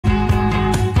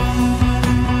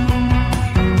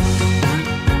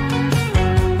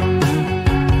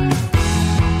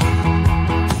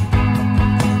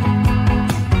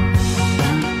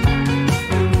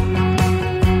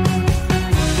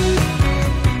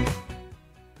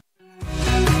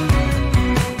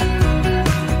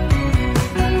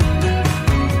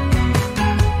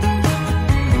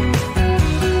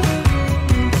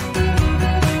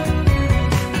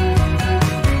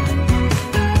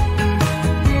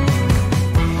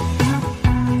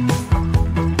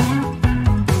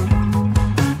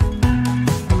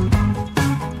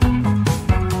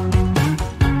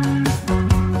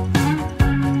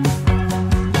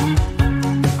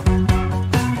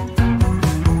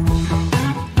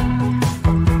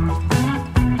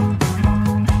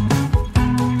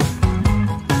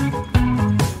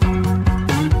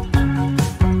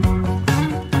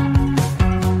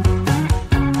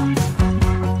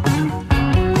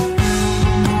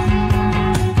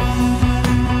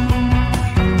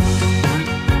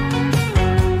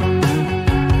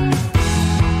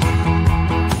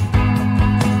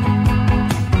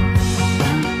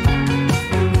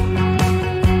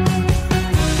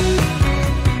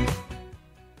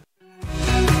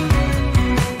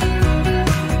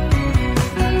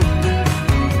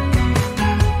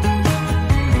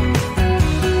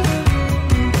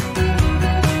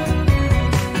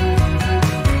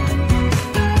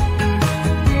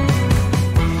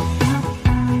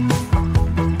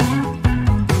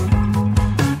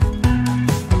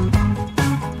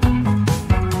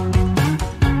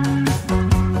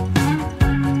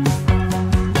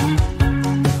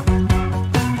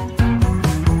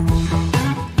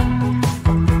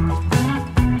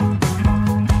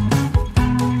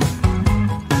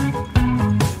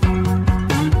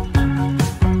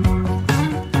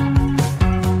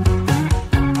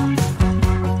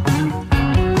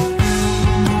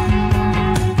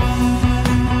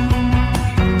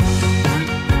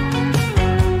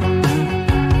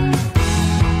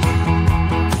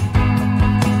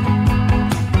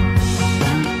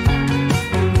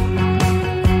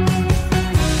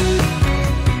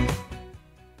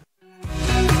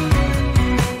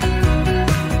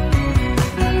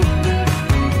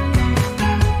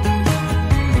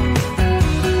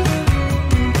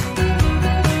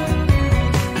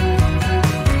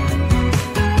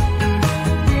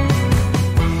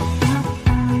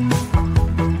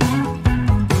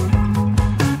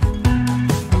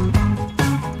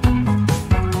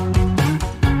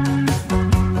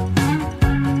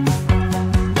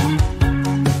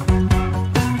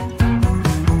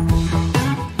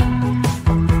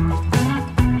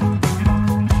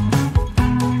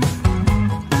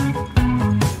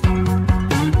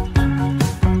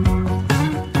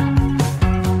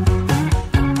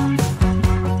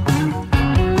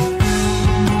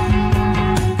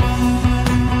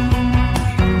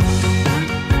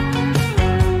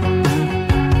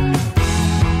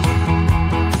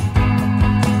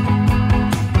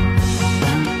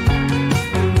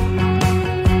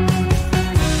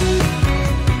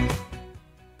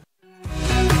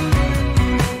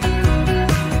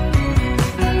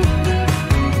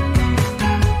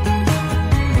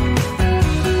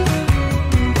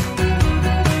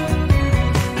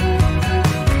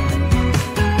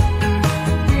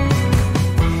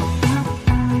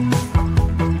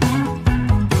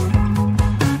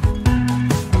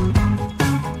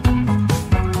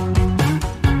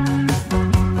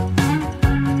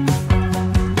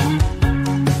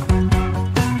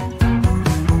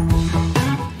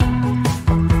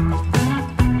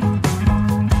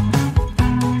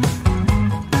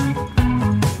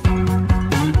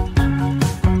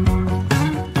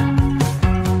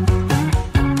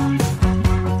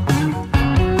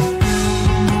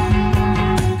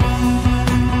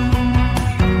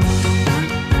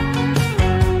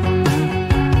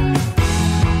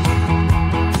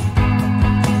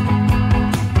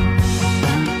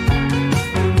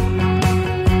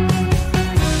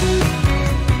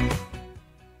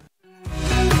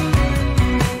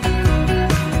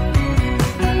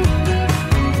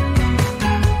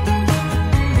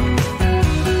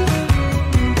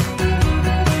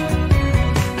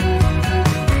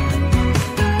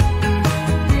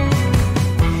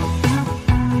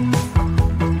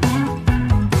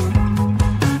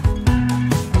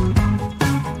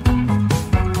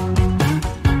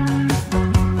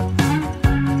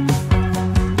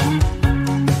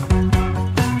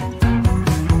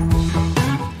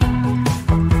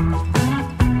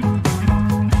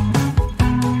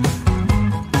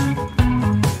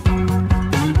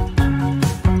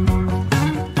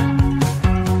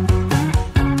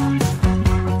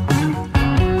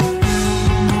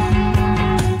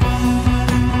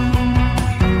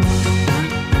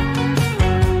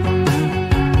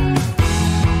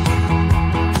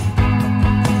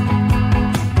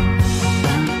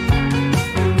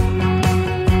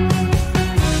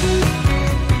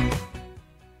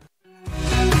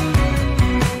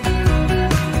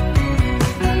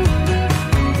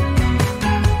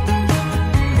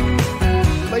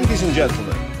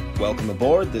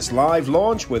aboard this live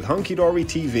launch with Hunky Dory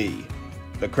TV.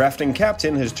 The crafting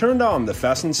captain has turned on the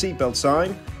fasten seatbelt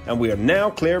sign and we are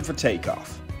now cleared for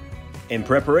takeoff. In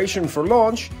preparation for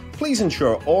launch, please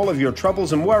ensure all of your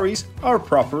troubles and worries are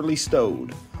properly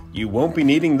stowed. You won't be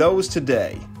needing those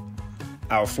today.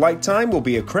 Our flight time will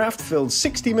be a craft-filled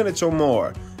 60 minutes or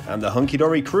more, and the Hunky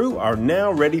Dory crew are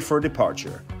now ready for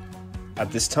departure.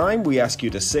 At this time, we ask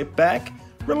you to sit back,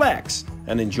 relax,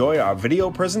 and enjoy our video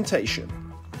presentation.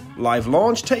 Live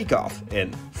launch takeoff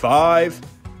in 5,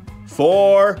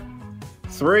 4,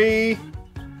 3,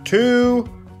 2,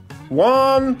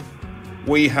 1.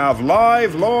 We have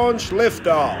live launch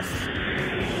liftoff.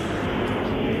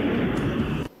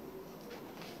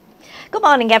 Good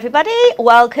morning, everybody.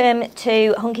 Welcome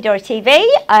to Hunky Dory TV.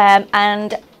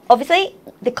 And obviously,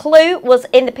 the clue was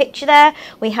in the picture there.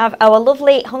 We have our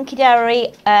lovely Hunky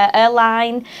Dory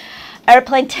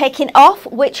airplane taking off,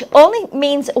 which only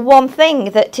means one thing,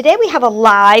 that today we have a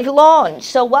live launch.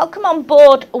 So welcome on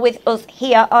board with us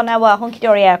here on our Hunky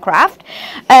Dory aircraft.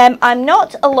 I'm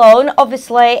not alone,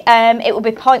 obviously. It would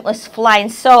be pointless flying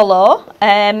solo.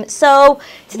 So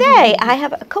today I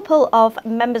have a couple of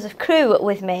members of crew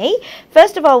with me.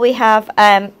 First of all, we have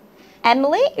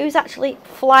Emily, who's actually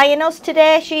flying us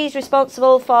today. She's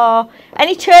responsible for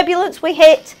any turbulence we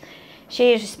hit.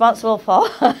 She is responsible for.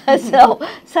 So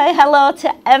say hello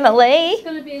to Emily. It's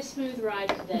going to be a smooth ride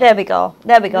today. There we go.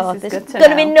 There we go. There's going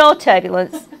to be no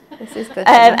turbulence. This is good.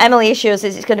 Emily assures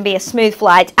us it's going to be a smooth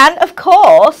flight. And of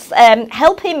course,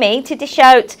 helping me to dish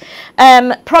out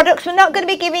products. We're not going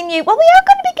to be giving you, well, we are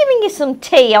going to be giving you some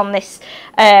tea on this,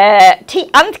 tea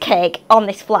and cake on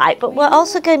this flight, but we're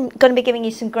also going to be giving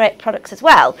you some great products as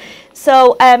well.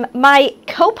 So my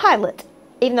co-pilot,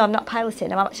 even though I'm not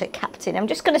piloting, I'm actually captain. I'm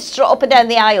just going to strut up and down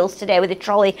the aisles today with a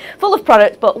trolley full of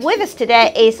products. But with us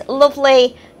today is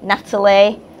lovely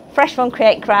Natalie, fresh from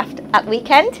Create and Craft at the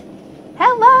weekend.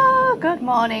 Hello, good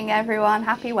morning everyone.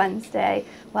 Happy Wednesday.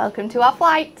 Welcome to our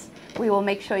flight. We will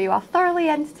make sure you are thoroughly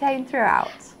entertained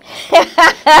throughout.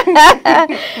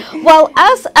 Well,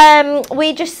 as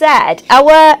we just said,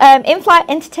 our in-flight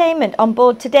entertainment on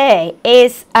board today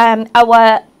is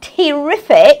our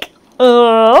terrific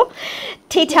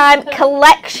Tea Time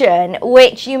collection,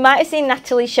 which you might have seen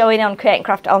Natalie showing on Create and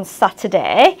Craft on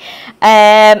Saturday,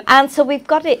 and so we've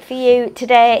got it for you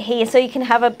today here so you can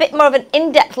have a bit more of an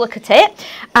in-depth look at it,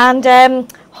 and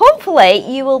hopefully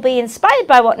you will be inspired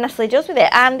by what Natalie does with it,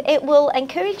 and it will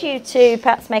encourage you to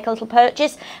perhaps make a little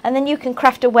purchase, and then you can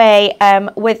craft away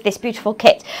with this beautiful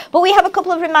kit. But we have a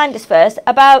couple of reminders first,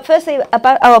 firstly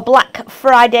about our Black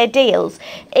Friday deals.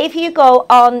 If you go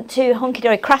on to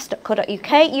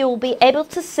hunkydorycrafts.co.uk, you will be able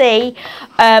to see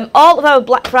all of our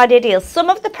Black Friday deals. Some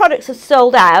of the products are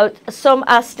sold out, some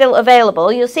are still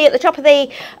available. You'll see at the top of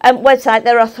the website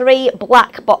there are 3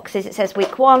 black boxes. It says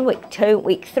week 1, week 2,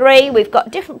 week 3. We've got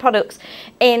different products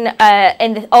in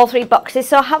all 3 boxes,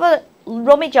 so have a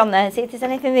rummage on there and see if there's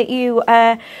anything that you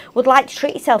would like to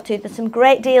treat yourself to. There's some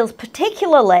great deals,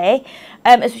 particularly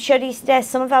as we showed you today,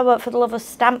 some of our For the Love of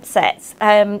stamp sets.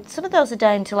 Some of those are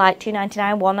down to like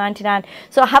 $2.99, $1.99,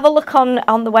 so have a look on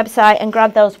the website and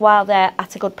grab those while they're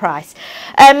at a good price.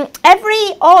 Every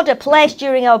order placed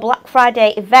during our Black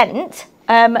Friday event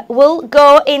will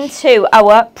go into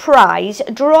our prize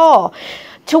draw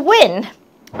to win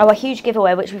our huge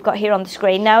giveaway, which we've got here on the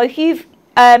screen. Now, if you've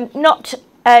not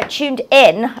tuned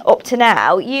in up to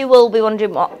now, you will be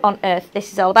wondering what on earth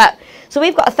this is all about. So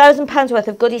we've got £1,000 worth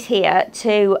of goodies here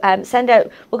to send out.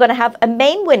 We're going to have a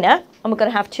main winner and we're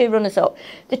going to have 2 runners-up.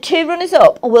 The 2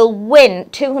 runners-up will win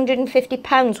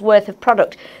 £250 worth of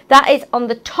product. That is on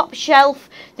the top shelf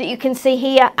that you can see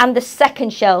here and the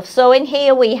second shelf. So in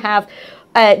here we have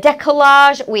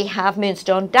decollage, we have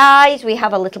Moonstone dies, we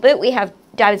have a little bit, we have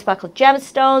diamond sparkle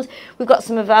gemstones, we've got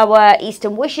some of our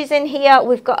Eastern wishes in here,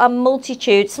 we've got a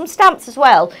multitude, some stamps as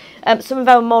well, some of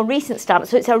our more recent stamps.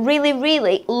 So it's a really,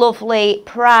 really lovely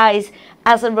prize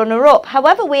as a runner-up.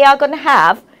 However, we are going to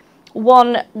have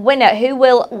one winner who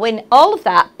will win all of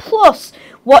that, plus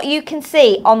what you can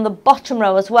see on the bottom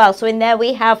row as well. So in there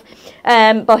we have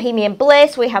Bohemian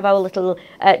Bliss, we have our little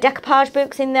decoupage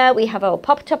books in there, we have our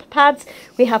pop-top pads,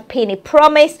 we have Peony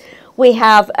Promise, we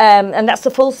have, and that's the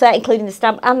full set including the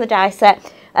stamp and the die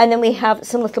set, and then we have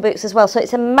some little books as well. So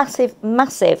it's a massive,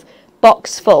 massive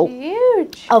box full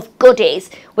of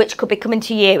goodies which could be coming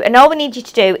to you, and all we need you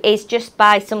to do is just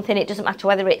buy something. It doesn't matter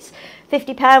whether it's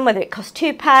 £50, whether it costs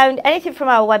 £2, anything from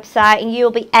our website, and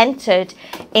you'll be entered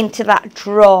into that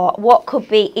draw. What could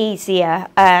be easier?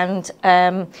 And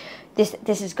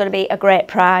this is going to be a great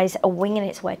prize, winging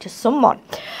its way to someone.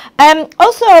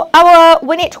 Also, our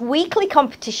Win It Weekly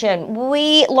competition.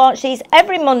 We launch these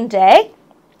every Monday,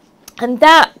 and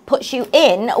that puts you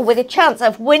in with a chance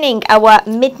of winning our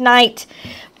Midnight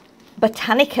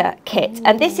Botanica kit.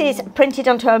 And this is printed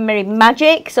onto our Mirror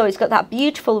Magic, so it's got that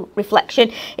beautiful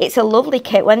reflection. It's a lovely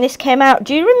kit. When this came out,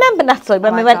 do you remember, Natalie,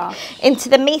 when we went into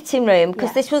the meeting room?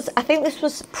 Because this was, I think this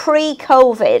was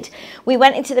pre-COVID. We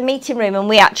went into the meeting room and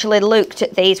we actually looked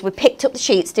at these. We picked up the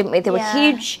sheets, didn't we? They were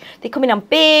huge. They come in on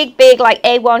big like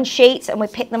A1 sheets, and we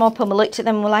picked them up and we looked at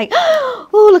them and we're like,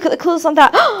 oh, look at the colours on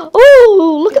that.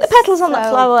 Oh, look at the petals on that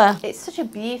flower. It's such a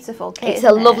beautiful kit. It's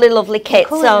a lovely kit. The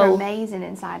colours are amazing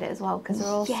inside it as well, because they're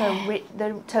all so rich.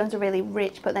 The tones are really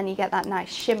rich, but then you get that nice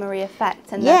shimmery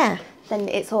effect, and then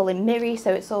it's all in mirror,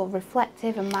 so it's all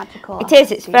reflective and magical. It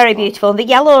is. It's very beautiful. The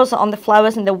yellows on the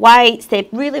flowers and the whites, they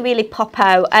really pop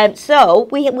out. So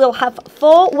we will have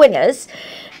 4 winners.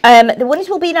 The winners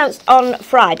will be announced on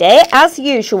Friday, as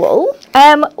usual.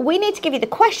 We need to give you the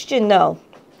question, though.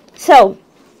 So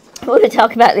we were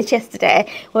talking about this yesterday.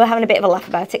 We were having a bit of a laugh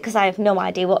about it because I have no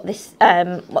idea what this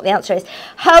what the answer is.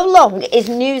 How long is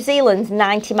New Zealand's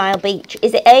 90-mile beach?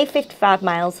 Is it A, 55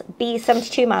 miles, B,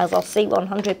 72 miles, or C,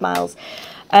 100 miles?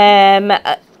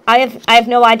 I have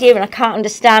no idea, and I can't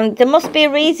understand. There must be a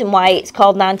reason why it's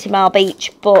called 90-mile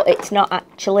beach, but it's not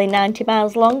actually 90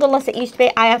 miles long, unless it used to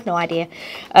be. I have no idea.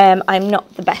 I'm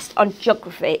not the best on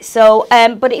geography. So,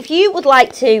 but if you would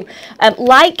like to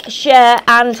like, share,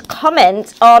 and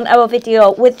comment on our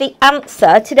video with the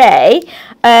answer today,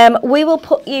 we will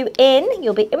put you in.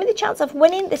 You'll be in with a chance of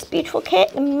winning this beautiful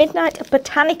kit, the Midnight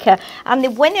Botanica, and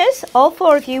the winners, all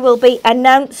 4 of you, will be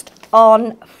announced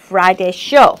on Friday's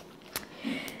show.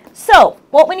 So,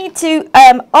 what we need to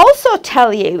also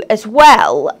tell you as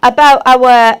well about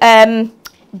our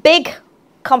big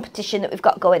competition that we've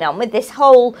got going on with this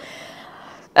whole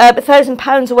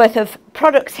 £1,000 worth of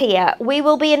products here. We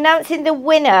will be announcing the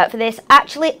winner for this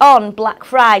actually on Black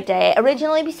Friday.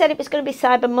 Originally we said it was going to be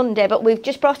Cyber Monday, but we've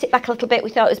just brought it back a little bit.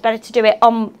 We thought it was better to do it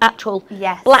on actual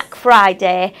Black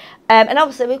Friday. And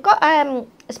obviously we've got a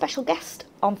special guest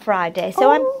on Friday, so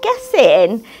I'm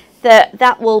guessing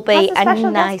that will be Has the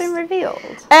special nice. guest been revealed?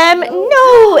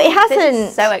 No, it hasn't. This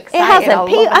is so exciting. It hasn't.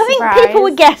 I think people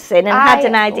were guessing and had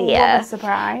an idea. Love a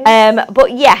surprise.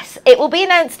 But yes, it will be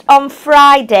announced on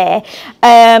Friday.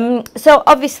 So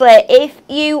obviously, if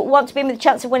you want to be with a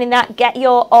chance of winning that, get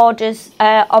your orders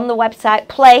on the website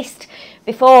placed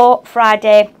before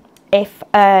Friday, if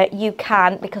you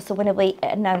can, because the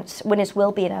winners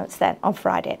will be announced then on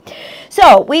Friday.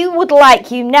 So we would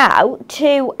like you now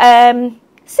to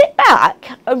sit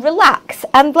back, relax,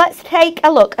 and let's take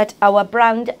a look at our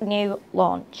brand new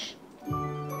launch.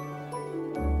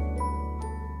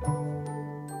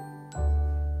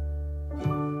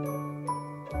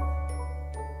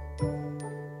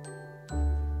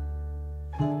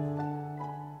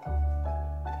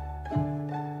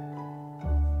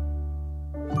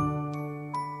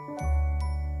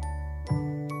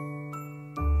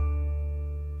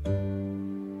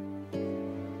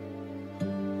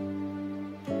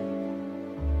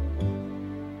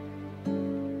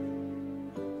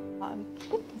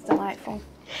 It's delightful.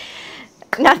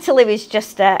 Natalie was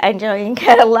just enjoying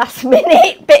her last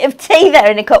minute bit of tea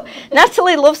there in a cup.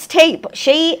 Natalie loves tea, but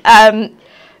she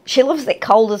loves it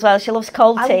cold as well. She loves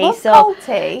cold tea. I love cold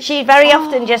tea. She very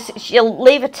often she'll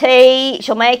leave a tea,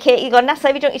 she'll make it. You go, Natalie,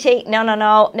 have you drunk your tea?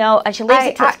 No. And she leaves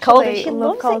it till it's cold, and she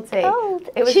loves cold it tea. cold.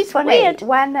 It was She's funny weird.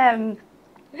 when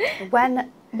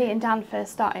me and Dan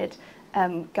first started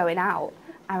going out.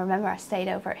 I remember I stayed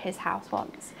over at his house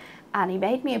once, and he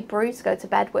made me a brew to go to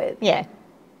bed with. Yeah.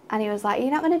 And he was like,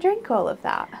 "You're not going to drink all of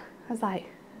that?" I was like,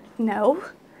 "No."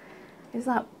 He was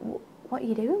like, "What are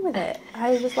you doing with it?"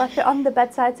 I just left it on the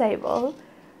bedside table.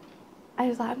 I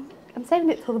was like, "I'm saving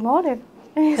it till the morning."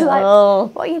 And he was like,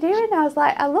 "What are you doing?" I was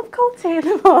like, "I love cold tea in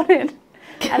the morning."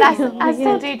 And I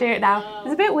still do it now.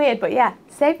 It's a bit weird, but yeah,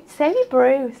 save your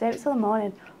brew, save it till the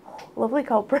morning. Lovely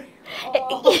cold brew.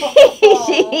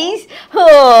 Yuck.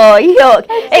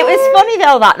 It was funny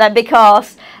though that then,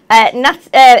 because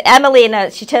Emily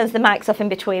announced she turns the mics off in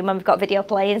between when we've got video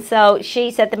playing, so she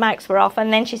said the mics were off,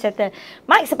 and then she said the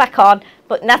mics are back on,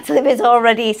 but Natalie was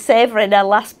already savouring her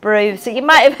last brew, so you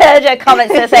might have heard her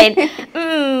comments there saying,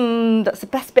 that's the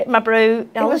best bit of my brew,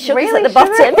 all the sugar's really at the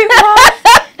bottom.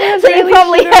 So you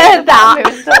probably heard that. It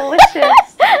was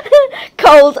delicious.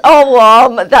 cold or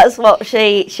warm. That's what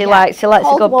she likes. She likes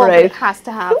a good warm, brew. It has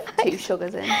to have 2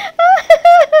 sugars in.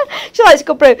 She likes a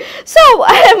good brew. So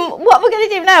what we're going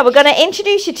to do now, we're going to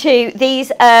introduce you to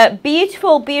these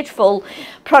beautiful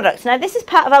products. Now this is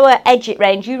part of our Edge It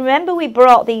range. You remember we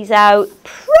brought these out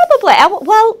probably,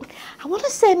 well, I want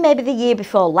to say maybe the year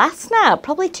before last now,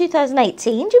 probably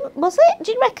 2018, was it?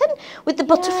 Do you reckon? With the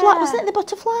butterfly, wasn't it the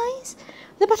butterflies?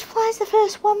 The butterflies the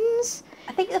first ones?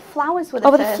 I think the flowers were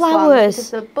the first ones,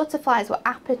 because the butterflies were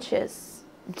apertures.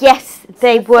 Yes,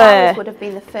 they were. Flowers would have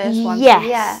been the first ones.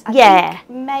 Yes, so I think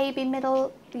maybe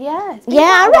middle. Yeah,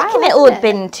 I reckon it would have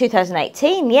been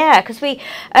 2018. Yeah, because we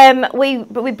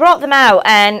brought them out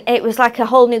and it was like a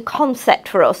whole new concept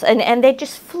for us, and they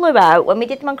just flew out when we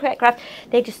did them on Create Craft.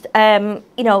 They just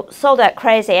sold out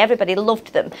crazy. Everybody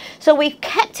loved them. So we've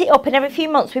kept it up, and every few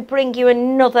months we bring you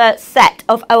another set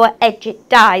of our Edge It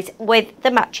dies with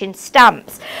the matching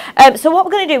stamps. So what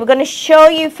we're going to do, we're going to show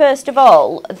you first of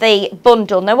all the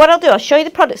bundle. Now what I'll do, I'll show you the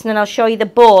products and then I'll show you the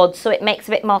boards so it makes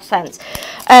a bit more sense.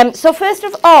 So first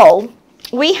of all,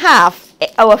 we have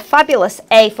our fabulous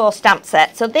A4 stamp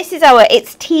set. So this is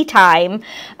it's tea time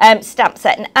stamp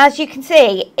set, and as you can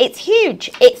see, it's huge.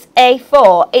 It's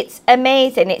A4. It's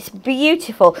amazing. It's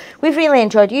beautiful. We've really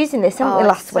enjoyed using this, haven't we,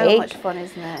 last week? So much fun,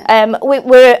 isn't it?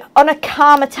 We're on a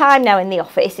calmer time now in the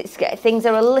office. Things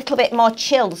are a little bit more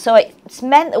chilled, so it's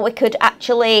meant that we could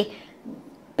actually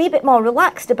be a bit more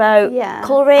relaxed about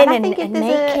colouring and making.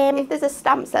 If there's a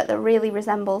stamp set that really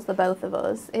resembles the both of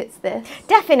us, it's this.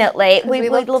 Definitely. We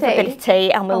love a bit of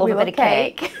tea and we love a bit of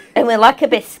cake. And we like a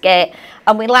biscuit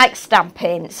and we like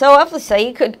stamping. So obviously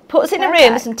you could put us in a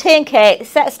room with some tea and cake, a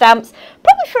set of stamps,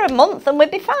 probably for a month, and we'd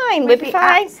be fine. We'd be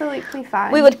fine. Absolutely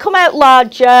fine. We would come out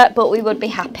larger, but we would be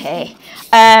happy.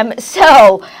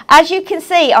 So as you can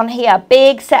see on here,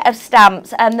 big set of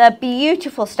stamps, and they're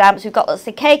beautiful stamps. We've got lots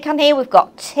of cake on here, we've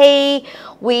got tea,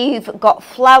 we've got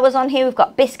flowers on here, we've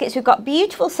got biscuits, we've got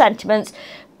beautiful sentiments,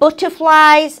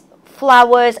 butterflies,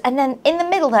 flowers, and then in the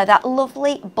middle there, that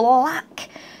lovely black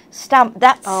stamp.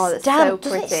 That's so stamped.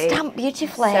 pretty. Doesn't it stamp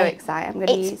beautifully? I'm so excited. I'm going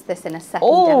to use this in a second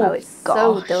demo. It's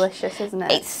so delicious, isn't it?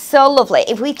 It's so lovely.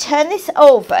 If we turn this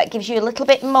over, it gives you a little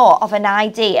bit more of an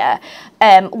idea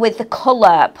with the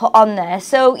colour put on there.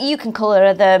 So you can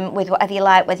colour them with whatever you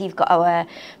like, whether you've got our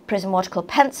Prism watercolour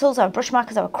pencils, our brush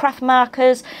markers, our craft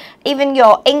markers, even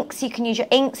your inks. You can use your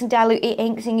inks and dilute your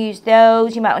inks and use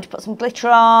those. You might want to put some glitter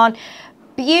on.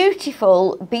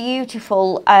 Beautiful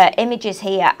images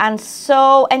here, and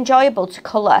so enjoyable to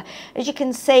colour. As you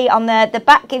can see on the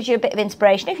back gives you a bit of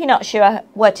inspiration if you're not sure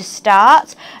where to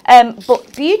start,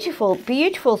 but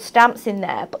beautiful stamps in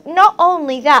there. But not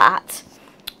only that,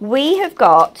 we have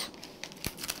got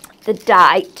the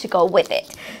die to go with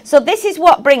it. So this is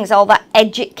what brings all that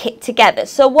Edge It kit together.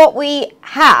 So what we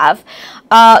have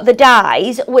are the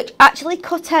dies which actually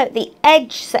cut out the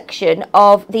edge section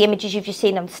of the images you've just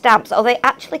seen on stamps, or they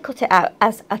actually cut it out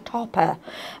as a topper,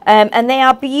 and they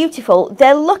are beautiful.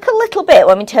 They look a little bit,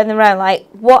 when we turn them around, like,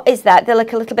 what is that? They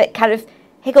look a little bit kind of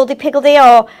higgledy-piggledy,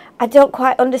 or I don't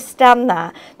quite understand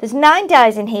that. There's 9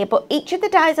 dies in here, but each of the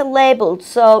dies are labelled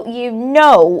so you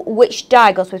know which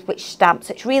die goes with which stamp.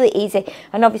 So it's really easy,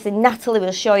 and obviously Natalie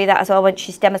will show you that as well when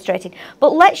she's demonstrating.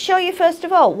 But let's show you first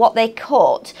of all what they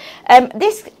cut.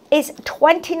 This is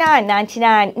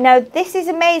 $29.99. Now this is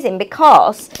amazing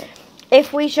because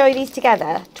if we show you these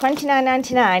together,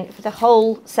 $29.99 for the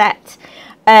whole set.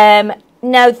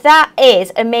 Now that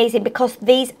is amazing because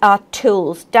these are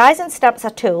tools. Dies and stamps are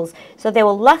tools, so they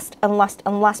will last and last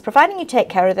and last, providing you take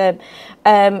care of them.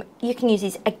 You can use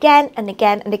these again and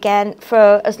again and again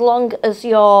for as long as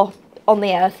you're on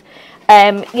the earth.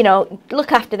 You know,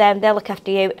 look after them, they'll look after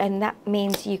you, and that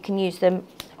means you can use them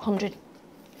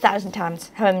 100,000 times,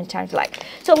 however many times you like.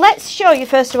 So let's show you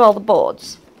first of all the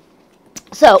boards.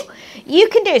 So you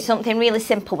can do something really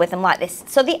simple with them like this.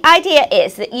 So the idea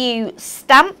is that you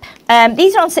stamp,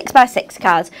 these are on 6x6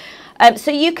 cards,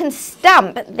 so you can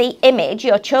stamp the image,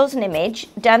 your chosen image,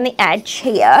 down the edge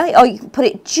here, or you can put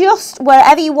it just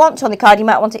wherever you want on the card. You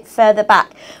might want it further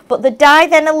back, but the die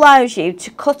then allows you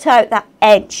to cut out that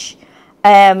edge,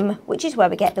 which is where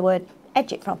we get the word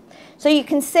Edge It from. So you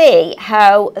can see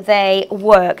how they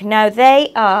work. Now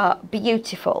they are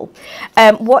beautiful.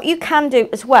 What you can do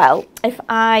as well, if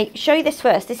I show you this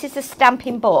first, this is the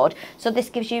stamping board. So this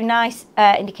gives you a nice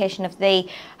indication of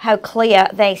how clear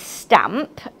they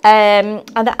stamp. And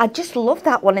I just love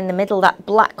that one in the middle, that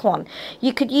black one.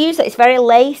 You could use it, it's very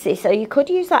lacy, so you could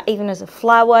use that even as a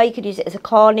flower. You could use it as a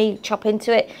corny, chop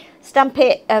into it. Stamp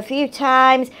it a few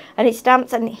times and it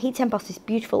stamps and heat embosses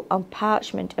beautiful on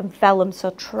parchment and vellum,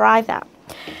 so try that.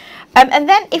 And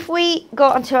then if we go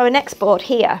onto our next board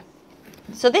here,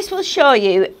 so this will show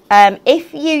you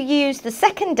if you use the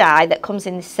second die that comes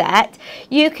in the set,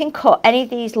 you can cut any of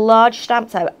these large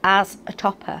stamps out as a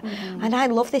topper. And I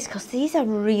love this because these are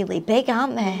really big,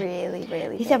 aren't they? Really,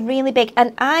 really These big. are really big.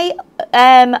 And I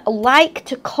like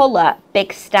to colour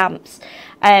big stamps.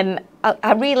 I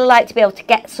really like to be able to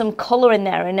get some colour in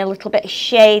there and a little bit of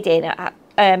shading.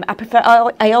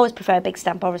 I always prefer a big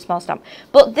stamp over a small stamp,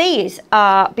 but these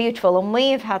are beautiful and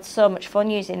we've had so much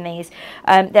fun using these.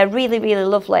 They're really, really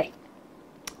lovely.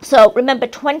 So remember,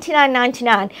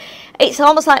 $29.99. It's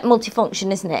almost like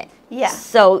multifunction, isn't it? Yeah.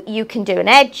 So you can do an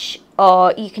edge,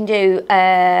 or you can do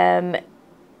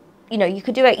you know, you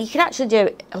can actually do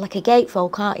it like a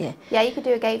gatefold, can't you? Yeah, you could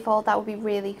do a gatefold. That would be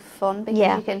really fun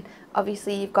because you can,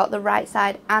 obviously you've got the right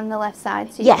side and the left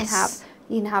side, so you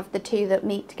can have the two that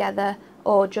meet together,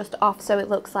 or just off, so it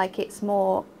looks like it's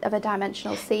more of a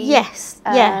dimensional seam. Yes.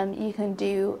 You can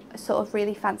do sort of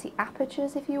really fancy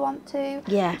apertures if you want to.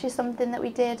 Yeah. Which is something that we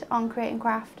did on Create and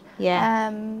Craft.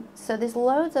 Yeah. So there's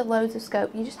loads of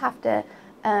scope. You just have to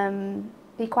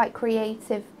be quite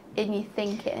creative in your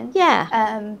thinking.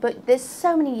 Yeah. But there's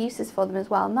so many uses for them as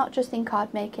well, not just in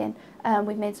card making.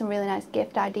 We've made some really nice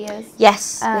gift ideas.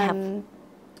 Yes, we have.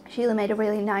 Sheila made a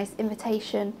really nice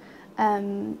invitation.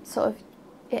 Sort of,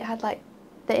 it had like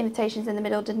the invitations in the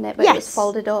middle, didn't it? But it was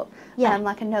folded up,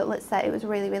 like a notelet set. It was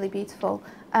really, really beautiful,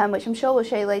 which I'm sure we'll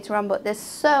show you later on. But there's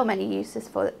so many uses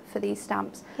for these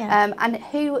stamps. Yeah. And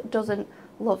who doesn't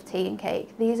love tea and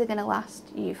cake? These are going to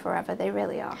last you forever. They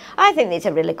really are. I think these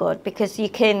are really good because you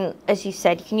can, as you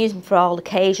said, you can use them for all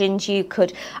occasions. You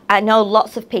could, I know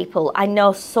lots of people, I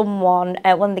know someone,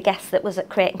 one of the guests that was at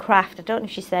Create and Craft, I don't know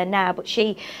if she's there now, but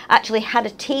she actually had a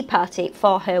tea party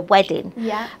for her wedding.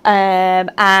 Yeah.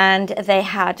 And they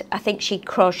had, I think she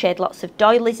crocheted lots of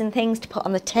doilies and things to put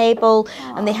on the table.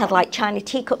 Aww. And they had like China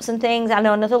teacups and things. I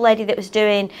know another lady that was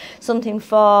doing something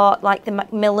for like the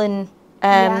Macmillan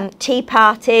tea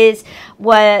parties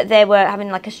where they were having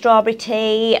like a strawberry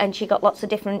tea, and she got lots of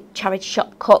different charity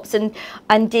shop cups and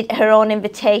did her own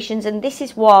invitations. And this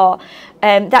is what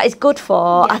that is good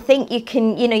for. I think you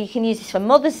can use this for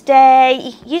Mother's Day,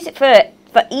 you can use it for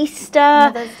Easter,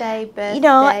 Mother's Day, birthdays,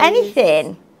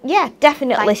 anything. Yeah,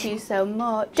 definitely. Thank you so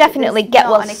much. Definitely get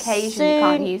one. On occasion you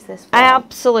can't use this for.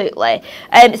 Absolutely.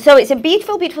 So it's a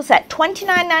beautiful, beautiful set,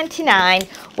 $29.99,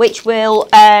 which will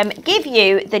give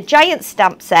you the giant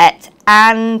stamp set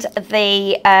and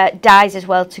the dies as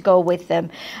well to go with them.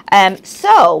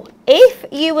 So if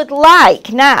you would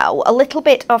like now a little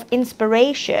bit of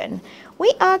inspiration,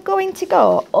 we are going to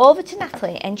go over to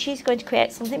Natalie and she's going to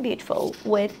create something beautiful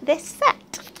with this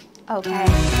set. Okay.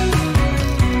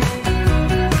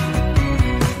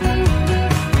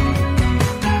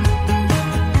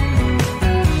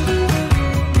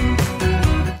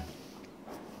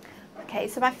 Okay,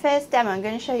 so my first demo, I'm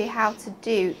going to show you how to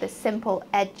do the simple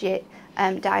edge it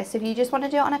die. So if you just want to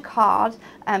do it on a card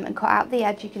and cut out the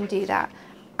edge, you can do that.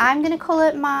 I'm going to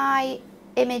colour my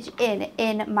image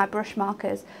in my brush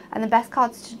markers, and the best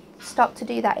cards stock to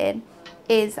do that in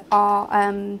is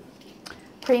our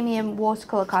premium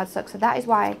watercolour cardstock. So that is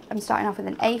why I'm starting off with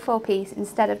an A4 piece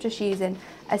instead of just using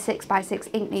a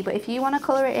 6x6 Inkney. But if you want to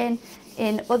colour it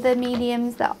in other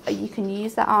mediums that you can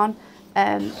use that on,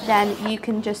 then you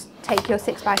can just take your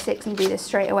 6x6 and do this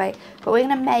straight away. But we're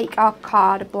going to make our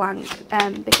card blank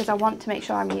because I want to make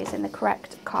sure I'm using the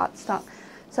correct cardstock.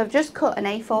 So I've just cut an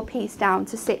A4 piece down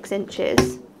to 6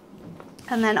 inches,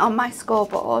 and then on my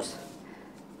scoreboard,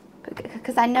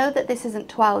 because I know that this isn't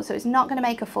 12, so it's not going to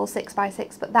make a full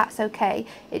 6x6, but that's okay.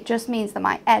 It just means that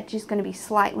my edge is going to be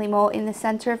slightly more in the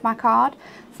centre of my card.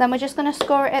 So then we're just going to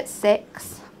score it at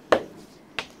 6.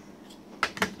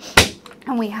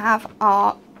 And we have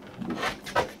our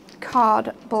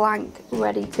card blank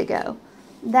ready to go.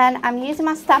 Then I'm using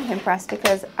my stamping press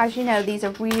because, as you know, these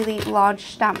are really large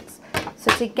stamps.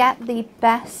 So to get the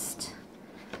best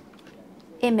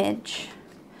image,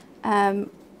 and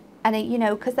you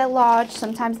know, because they're large,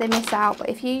 sometimes they miss out. But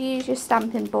if you use your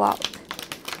stamping block,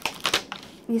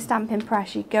 your stamping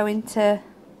press, it's going to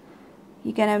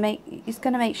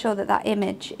make sure that that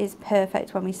image is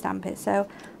perfect when we stamp it. So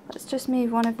let's just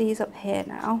move one of these up here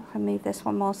now and move this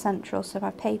one more central so my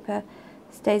paper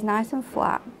stays nice and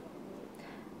flat.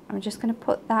 I'm just going to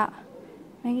put that,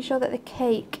 making sure that the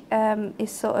cake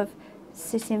is sort of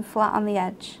sitting flat on the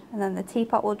edge, and then the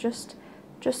teapot will just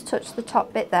touch the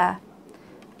top bit there.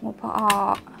 We'll put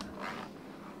our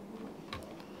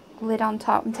lid on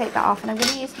top and take that off, and I'm going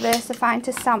to use VersaFine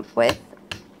to stamp with.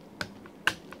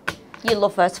 You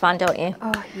love VersaFine, don't you?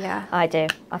 Oh yeah, I do.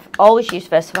 I've always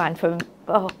used VersaFine from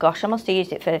oh gosh, I must have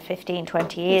used it for 15,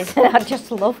 20 years. I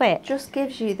just love it. Just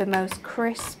gives you the most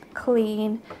crisp,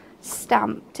 clean,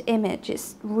 stamped image.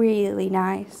 It's really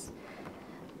nice.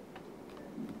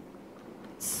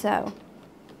 So,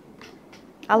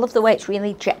 I love the way it's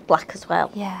really jet black as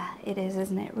well. yeah, it is,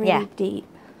 isn't it? Really deep.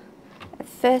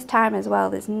 First time as well,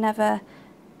 there's never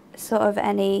sort of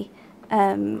any,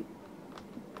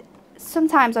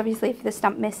 sometimes obviously if the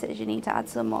stamp misses you need to add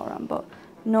some more on, but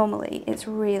normally it's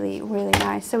really, really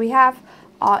nice. So we have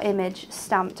our image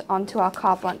stamped onto our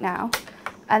card blank now,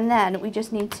 and then we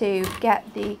just need to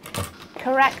get the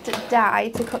correct die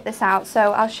to cut this out.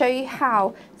 So I'll show you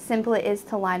how simple it is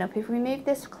to line up. If we move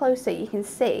this closer, you can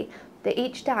see that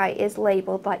each die is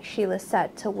labelled, like Sheila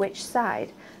said, to which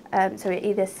side. So it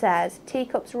either says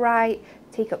teacups right,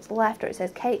 teacups left, or it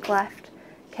says cake left,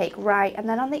 cake right, and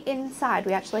then on the inside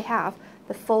we actually have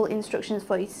the full instructions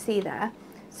for you to see there.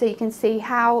 So you can see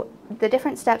how the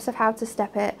different steps of how to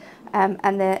step it,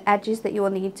 and the edges that you will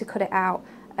need to cut it out,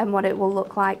 and what it will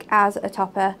look like as a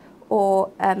topper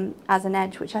or as an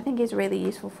edge, which I think is really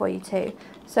useful for you too.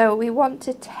 So we want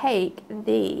to take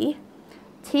the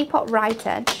teapot right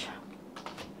edge,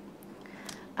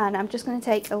 and I'm just going to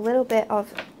take a little bit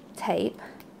of tape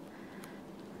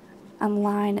and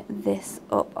line this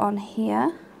up on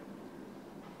here.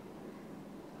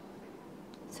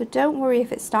 So don't worry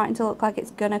if it's starting to look like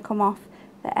it's going to come off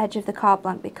the edge of the card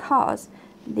blank, because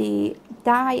the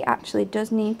die actually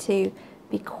does need to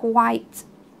be quite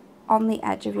on the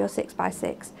edge of your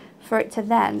 6x6 for it to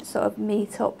then sort of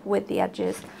meet up with the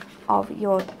edges of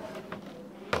the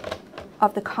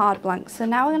card blank. So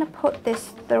now we're going to put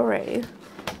this through.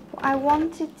 What I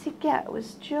wanted to get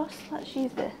was just, let's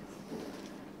use this.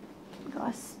 I've got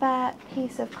a spare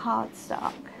piece of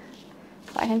cardstock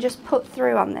that I can just put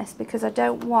through on this, because I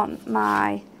don't want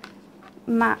my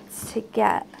mats to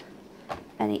get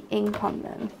any ink on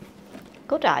them.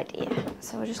 Good idea.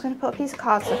 So we're just going to put a piece of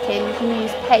cardstock in. You can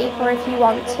use paper if you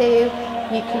want to.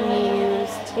 You can use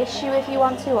tissue if you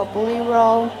want to, or blue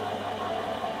roll.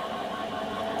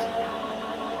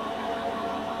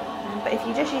 But if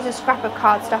you just use a scrap of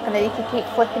cardstock, and then you can keep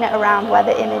flipping it around where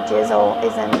the image is or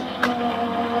isn't.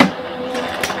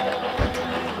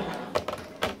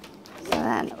 So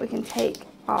then we can take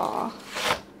our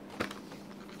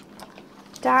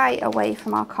die away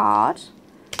from our card.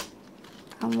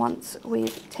 And once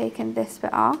we've taken this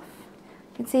bit off,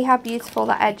 you can see how beautiful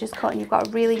that edge is cut, and you've got a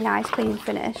really nice clean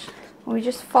finish. When we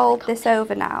just fold this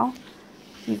over now,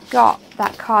 you've got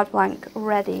that card blank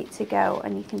ready to go,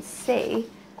 and you can see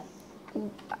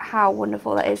how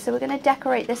wonderful that is. So we're going to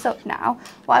decorate this up now.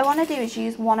 What I want to do is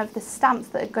use one of the stamps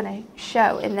that are going to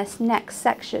show in this next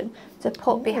section to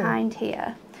put behind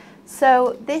here.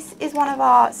 So this is one of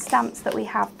our stamps that we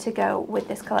have to go with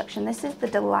this collection. This is the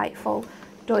delightful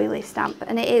doily stamp,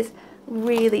 and it is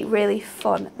really, really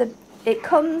fun. It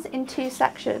comes in two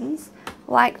sections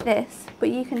like this, but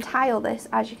you can tile this,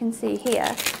 as you can see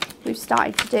here we've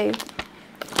started to do.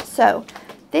 So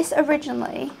this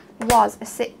originally was a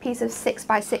piece of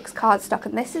 6x6 cardstock,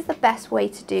 and this is the best way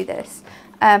to do this,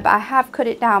 but I have cut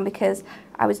it down because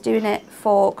I was doing it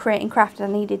for creating craft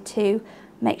and I needed to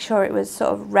make sure it was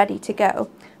sort of ready to go.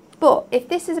 But if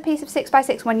this is a piece of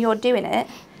 6x6 when you're doing it,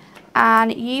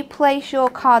 and you place your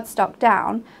cardstock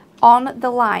down on the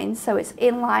line, so it's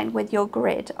in line with your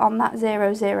grid on that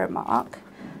 0, 0 mark,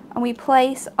 and we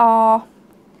place our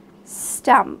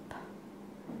stamp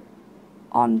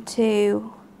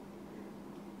onto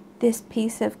this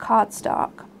piece of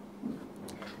cardstock,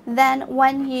 then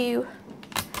when you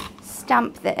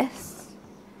stamp this,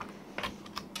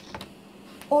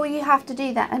 all you have to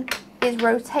do then is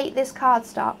rotate this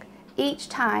cardstock each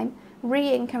time,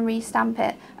 re-ink and re-stamp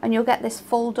it, and you'll get this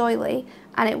full doily,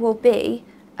 and it will be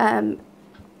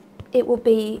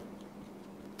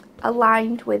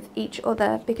aligned with each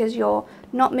other, because you're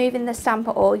not moving the stamp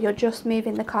at all, you're just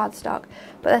moving the cardstock.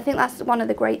 But I think that's one of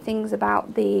the great things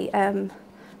about the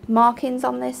markings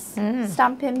on this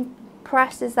stamping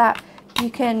press, is that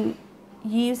you can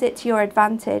use it to your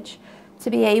advantage to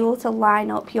be able to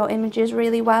line up your images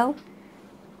really well.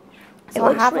 So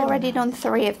I have already done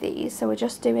 3 of these, so we're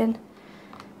just doing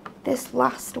this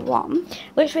last one.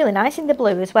 Looks really nice in the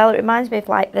blue as well. It reminds me of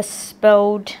like the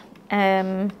Spode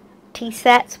tea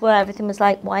sets where everything was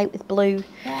like white with blue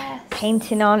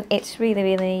painting on. It's really,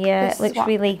 really, looks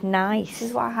really nice. This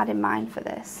is what I had in mind for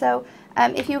this. So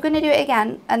if you were going to do it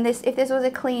again, and if this was a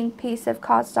clean piece of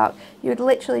cardstock, you would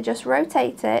literally just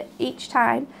rotate it each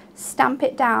time, stamp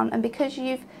it down, and because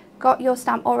you've got your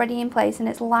stamp already in place and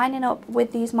it's lining up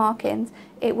with these markings,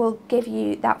 it will give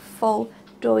you that full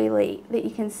doily that you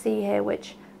can see here,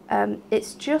 which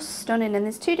it's just stunning, and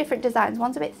there's two different designs.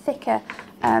 One's a bit thicker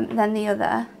than the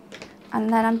other,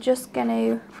 and then I'm just going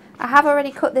to, I have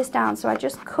already cut this down, so I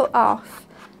just cut off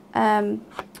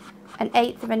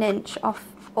 1/8 of an inch off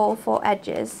all 4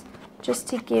 edges, just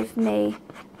to give me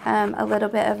a little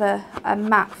bit of a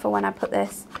map for when I put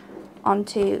this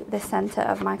onto the centre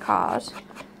of my card.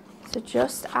 So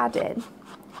just add in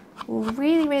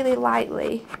really, really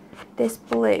lightly this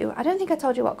blue. I don't think I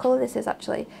told you what colour this is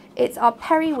actually. It's our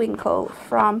Periwinkle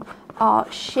from our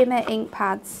shimmer ink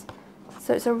pads.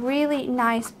 So it's a really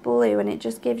nice blue, and it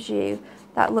just gives you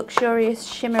that luxurious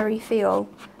shimmery feel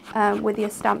with your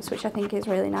stamps, which I think is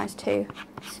really nice too.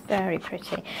 It's very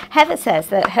pretty. Heather says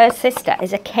that her sister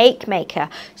is a cake maker,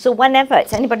 so whenever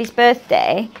it's anybody's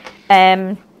birthday,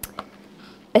 her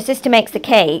sister makes the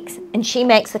cakes and she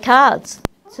makes the cards.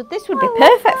 So this would be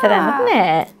perfect for them, wouldn't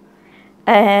it?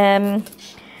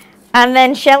 And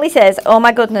then Shelley says, oh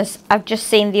my goodness, I've just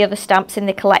seen the other stamps in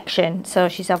the collection. So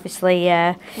she's obviously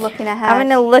looking ahead.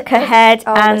 Having a look ahead.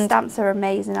 Oh, and the stamps are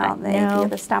amazing, aren't they? The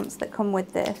other stamps that come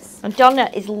with this. And Donna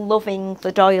is loving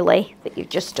the doily that you've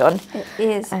just done.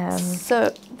 It is.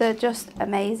 So they're just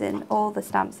amazing, all the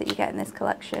stamps that you get in this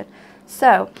collection.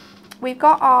 So we've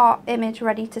got our image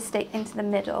ready to stick into the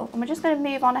middle, and we're just going to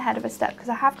move on ahead of a step, because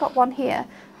I have got one here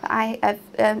that I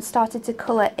have started to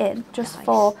colour in just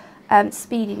for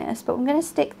speediness, but I'm going to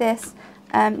stick this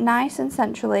nice and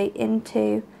centrally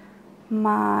into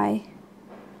my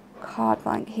card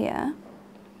blank here.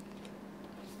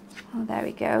 Oh, there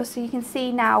we go. So you can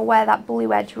see now where that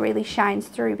blue edge really shines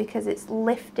through, because it's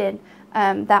lifting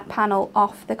that panel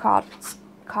off the card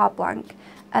blank.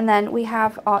 And then we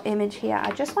have our image here.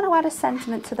 I just want to add a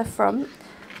sentiment to the front.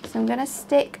 So I'm going to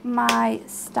stick my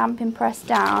stamping press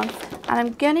down, and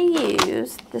I'm going to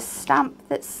use the stamp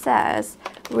that says,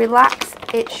 relax,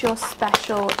 it's your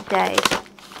special day.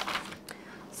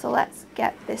 So let's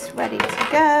get this ready to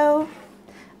go,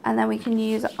 and then we can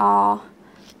use our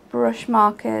brush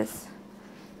markers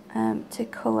to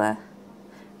colour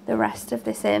the rest of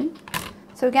this in.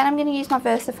 So again, I'm going to use my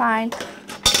VersaFine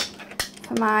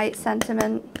for my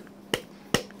sentiment.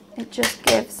 It just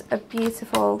gives a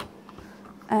beautiful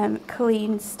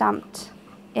clean stamped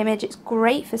image. It's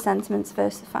great for sentiments,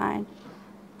 VersaFine.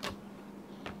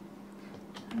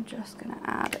 I'm just going to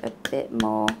add a bit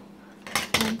more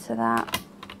onto that.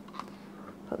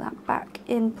 Put that back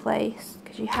in place,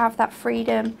 because you have that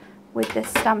freedom with this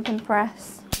stamping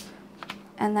press.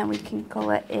 And then we can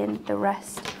colour in the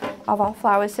rest of our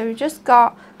flowers. So we've just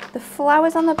got the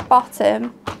flowers on the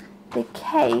bottom, the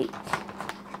cake.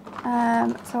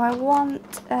 So I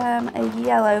want a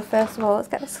yellow first of all. Let's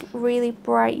get this really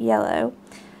bright yellow.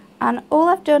 And all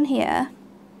I've done here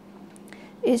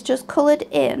is just coloured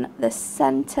in the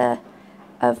centre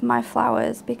of my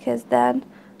flowers, because then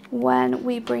when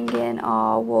we bring in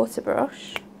our water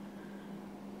brush,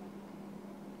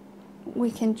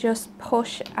 we can just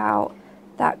push out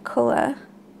that colour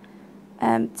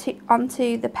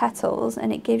onto the petals,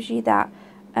 and it gives you that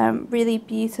really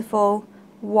beautiful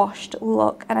washed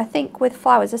look. And I think with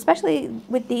flowers, especially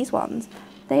with these ones,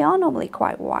 they are normally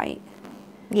quite white.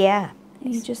 Yeah.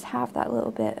 You just have that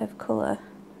little bit of colour.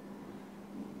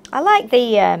 I like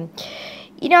the,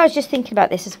 you know, I was just thinking about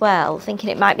this as well,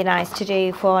 thinking it might be nice to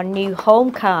do for a new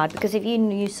home card, because if you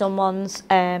use someone's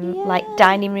like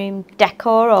dining room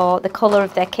decor or the colour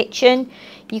of their kitchen,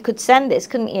 you could send this,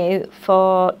 couldn't you,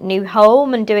 for new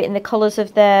home and do it in the colours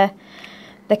of the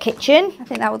kitchen. I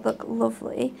think that would look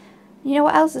lovely. You know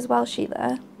what else as well,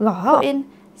 Sheila? What?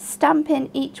 Stamping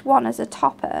each one as a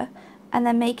topper and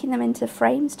then making them into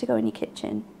frames to go in your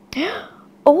kitchen.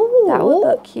 Oh, that would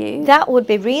look cute. That would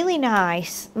be really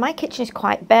nice. My kitchen is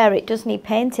quite bare. It does need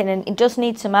painting, and it does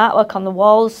need some artwork on the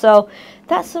walls. So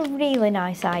that's a really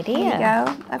nice idea. There you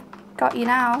go. I've got you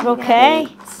now. Okay.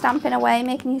 Stamping away,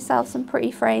 making yourself some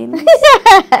pretty frames.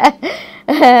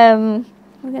 We're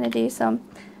going to do some.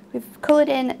 We've coloured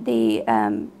in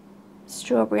the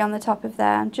strawberry on the top of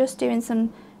there. I'm just doing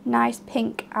some nice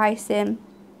pink icing.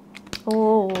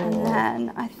 Oh. And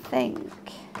then I think,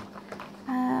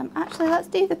 actually let's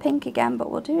do the pink again, but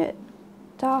we'll do it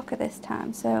darker this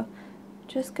time. So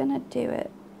just going to do it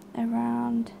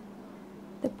around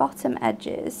the bottom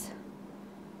edges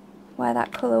where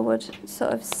that colour would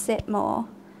sort of sit more,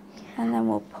 and then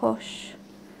we'll push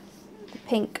the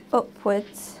pink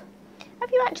upwards. Have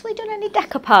you actually done any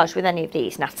decoupage with any of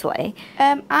these, Natalie?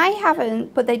 I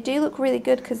haven't, but they do look really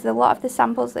good, because a lot of the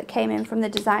samples that came in from the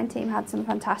design team had some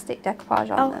fantastic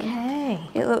decoupage on them. Okay.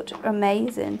 It looked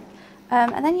amazing.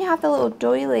 And then you have the little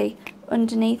doily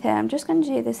underneath here. I'm just going to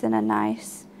do this in a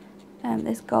nice,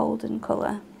 this golden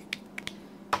colour.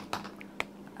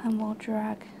 And we'll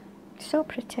drag So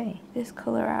pretty. this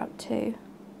colour out too.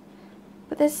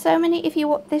 But there's so many,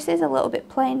 this is a little bit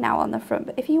plain now on the front,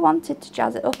 but if you wanted to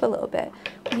jazz it up a little bit,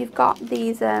 you've got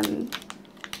these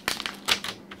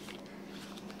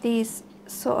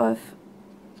sort of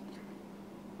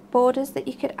borders that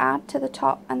you could add to the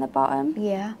top and the bottom.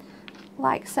 Yeah.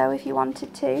 Like so if you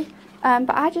wanted to.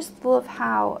 But I just love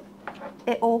how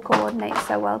it all coordinates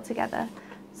so well together.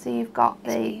 So you've got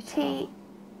the tea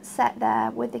set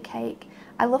there with the cake.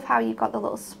 I love how you've got the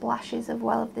little splashes of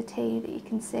the tea that you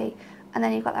can see. And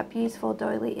then you've got that beautiful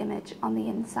doily image on the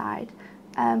inside.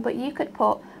 But you could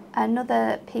put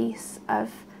another piece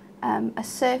of a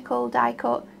circle die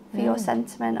cut for your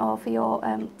sentiment or for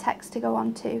your text to go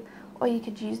on to, or you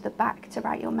could use the back to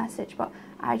write your message. But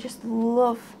I just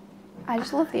love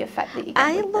the effect that you get.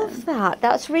 I love that.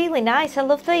 That's really nice. I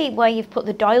love the way you've put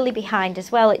the doily behind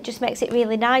as well. It just makes it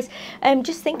really nice.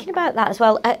 Just thinking about that as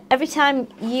well. Every time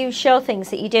you show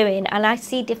things that you're doing, and I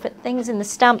see different things in the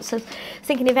stamps. So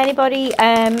thinking if anybody,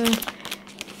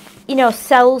 you know,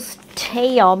 sells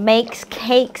tea or makes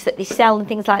cakes that they sell and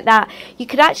things like that, you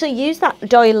could actually use that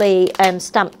doily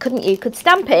stamp, couldn't you? You could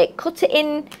stamp it, cut it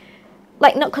in.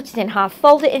 Like, not cut it in half,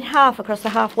 fold it in half across the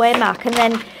halfway mark, and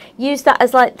then use that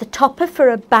as like the topper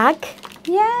for a bag.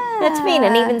 Yeah. You know what I mean?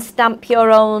 And even stamp your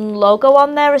own logo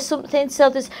on there or something. So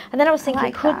there's, and then I was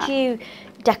thinking, could you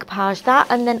decoupage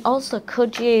that? And then also,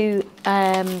 could you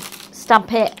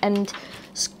stamp it and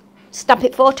stamp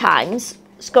it 4 times,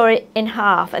 score it in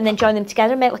half, and then join them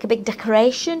together and make like a big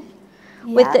decoration?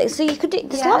 With it, so you could do,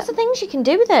 there's lots of things you can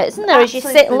do with it, isn't there? As you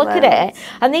sit and look at it.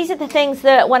 And these are the things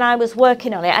that when I was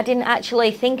working on it, I didn't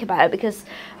actually think about because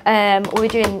we were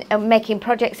doing making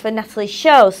projects for Natalie's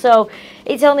show. So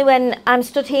it's only when I'm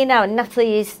stood here now and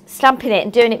Natalie is stamping it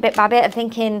and doing it bit by bit, I'm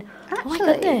thinking, oh my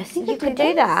goodness, you could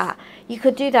do that. You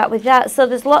could do that with that. So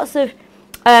there's lots of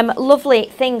lovely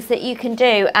things that you can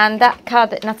do, and that card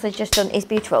that Natalie's just done is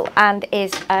beautiful and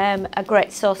is a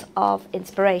great source of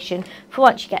inspiration for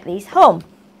once you get these home.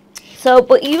 So,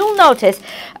 but you'll notice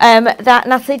that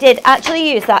Natalie did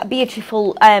actually use that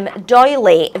beautiful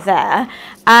doily there,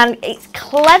 and it's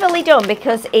cleverly done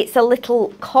because it's a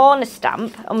little corner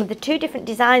stamp and with the 2 different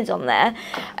designs on there.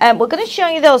 We're going to show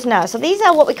you those now. So these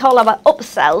are what we call our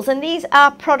upsells, and these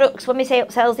are products, when we say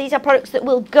upsells, these are products that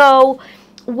will go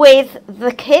with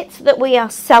the kits that we are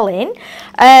selling,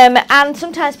 and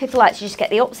sometimes people like to just get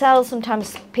the upsells,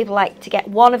 sometimes people like to get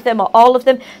one of them or all of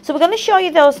them. So we're going to show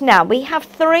you those now. We have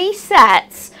 3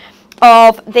 sets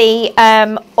of the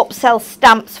upsell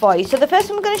stamps for you. So the first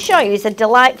one we're going to show you is a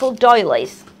Delightful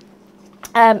Doilies.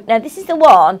 Now this is the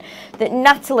one that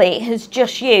Natalie has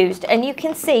just used, and you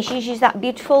can see she's used that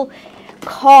beautiful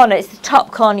corner. It's the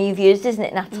top corner you've used, isn't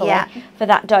it, Natalie? Yeah. For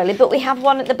that doily. But we have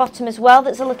one at the bottom as well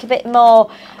that's a little bit more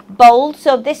bold.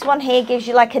 So this one here gives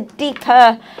you like a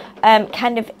deeper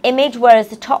kind of image, whereas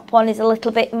the top one is a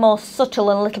little bit more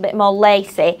subtle and a little bit more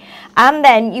lacy. And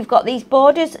then you've got these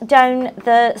borders down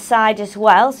the side as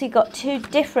well. So you've got 2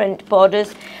 different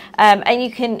borders. And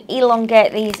you can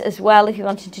elongate these as well if you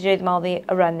wanted to do them all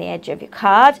around the edge of your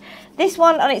card. This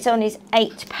one on its own is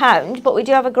 £8, but we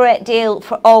do have a great deal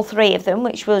for all 3 of them,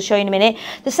 which we'll show you in a minute.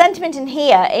 The sentiment in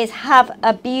here is have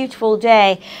a beautiful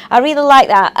day. I really like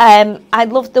that. I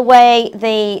love the way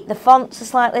the fonts are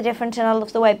slightly different, and I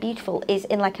love the way beautiful is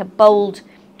in like a bold,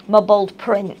 more bold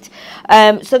print.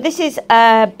 So this is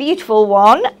a beautiful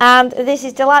one, and this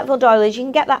is Delightful Doilies. You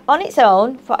can get that on its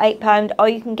own for £8, or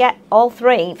you can get all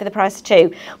 3 for the price of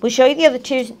 2. We'll show you the other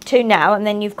two now, and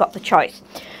then you've got the choice.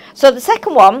 So the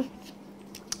second one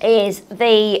is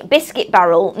the biscuit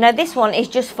barrel. Now this one is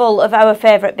just full of our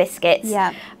favourite biscuits.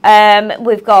 Yeah.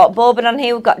 We've got bourbon on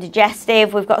here, we've got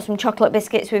digestive, we've got some chocolate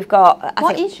biscuits, we've got...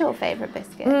 What is your favourite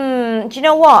biscuit? Do you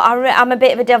know what? I'm a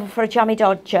bit of a devil for a jammy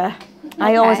dodger. Okay.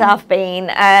 I always have been.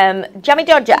 Jammy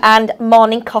dodger and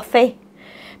morning coffee,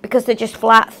 because they're just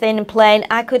flat, thin and plain.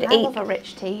 I love a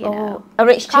rich tea, you know. A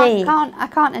rich tea. I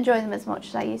can't enjoy them as much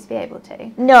as I used to be able to.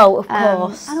 No, of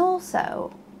course. And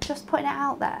also, just putting it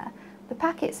out there, the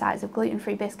packet size of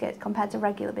gluten-free biscuits compared to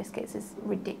regular biscuits is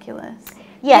ridiculous.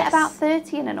 Yes. I get about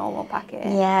 30 in a normal packet.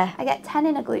 Yeah. I get 10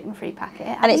 in a gluten-free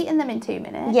packet. I've eaten them in 2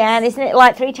 minutes. Yeah, and isn't it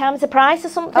like 3 times the price or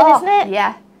something, isn't it?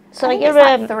 Yeah. So you're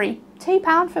like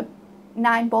 £2 for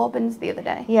 9 bourbons the other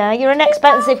day. Yeah, you're an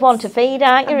expensive one to feed,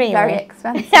 aren't you, really? Very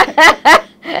expensive.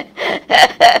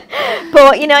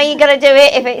 But you know, you got to do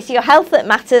it if it's your health that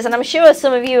matters. And I'm sure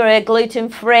some of you are gluten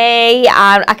free.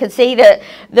 And I can see that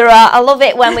there are. I love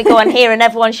it when we go on here and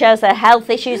everyone shares their health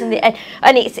issues, and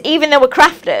it's even though we're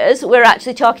crafters, we're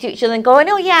actually talking to each other and going,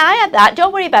 oh yeah, I had that.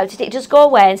 Don't worry about it. It just go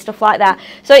away and stuff like that.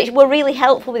 So we're really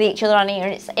helpful with each other on here,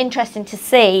 and it's interesting to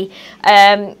see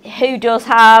who does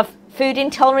have food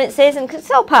intolerances, and it's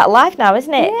all part of life now,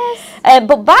 isn't it? Yes.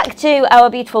 But back to our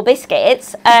beautiful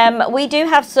biscuits. We do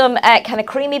have some kind of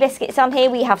creamy biscuits on here.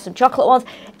 We have some chocolate ones.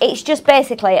 It's just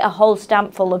basically a whole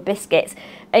stamp full of biscuits.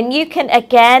 And you can,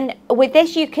 again, with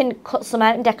this, you can cut some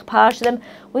out and decoupage them.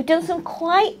 We've done some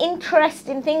quite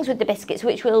interesting things with the biscuits,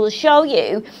 which we'll show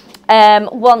you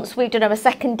once we've done our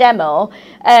second demo,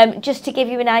 just to give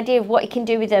you an idea of what you can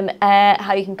do with them,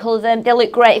 how you can colour them. They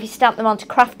look great if you stamp them onto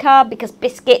craft card, because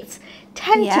biscuits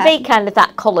tend to be kind of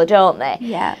that colour, don't they?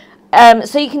 Yeah.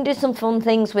 So you can do some fun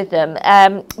things with them.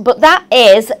 But that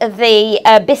is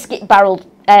the biscuit barrel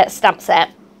stamp set.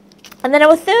 And then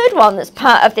our third one that's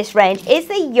part of this range is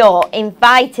the You're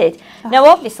Invited. Now,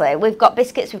 obviously, we've got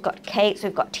biscuits, we've got cakes,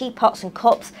 we've got teapots and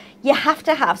cups. You have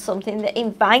to have something that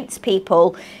invites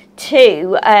people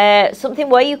to something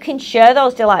where you can share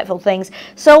those delightful things.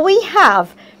 So we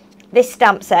have this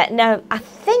stamp set. Now, I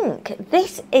think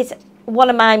this is one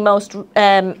of my most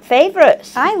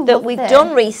favourites that we've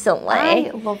done recently. I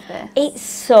love this. It's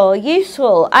so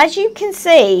useful. As you can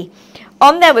see,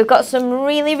 on there we've got some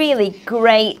really, really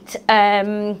great,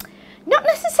 not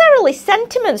necessarily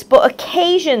sentiments, but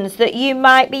occasions that you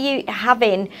might be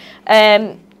having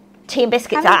tea and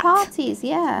biscuits at. Parties,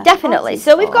 yeah. Definitely.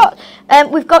 So we've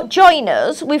got join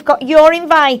us, we've got You're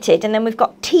Invited, and then we've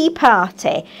got tea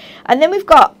party, and then we've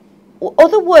got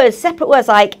other words, separate words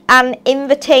like an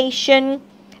invitation.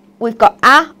 We've got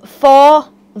a, for,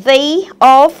 the,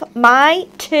 of, my,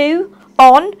 to,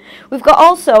 on. We've got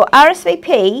also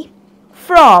RSVP,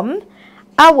 from,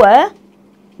 our,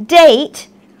 date,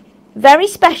 very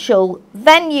special,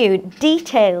 venue,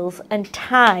 details, and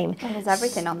time. Well, there's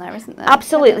everything on there, isn't there?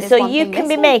 Absolutely. So you can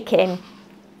be making,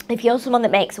 if you're someone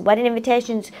that makes wedding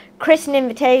invitations, christening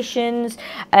invitations,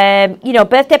 you know,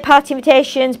 birthday party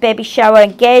invitations, baby shower,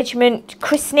 engagement,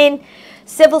 christening,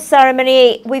 civil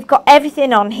ceremony, we've got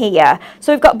everything on here.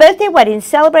 So we've got birthday, wedding,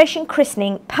 celebration,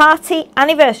 christening, party,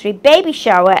 anniversary, baby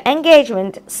shower,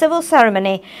 engagement, civil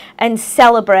ceremony, and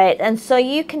celebrate. And so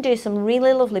you can do some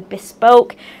really lovely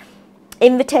bespoke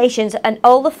invitations, and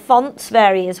all the fonts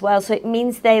vary as well, so it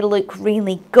means they look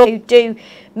really good. You do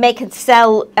make and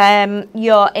sell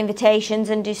your invitations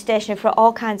and do stationery for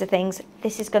all kinds of things.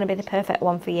 This is going to be the perfect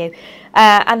one for you.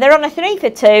 And they're on a 3 for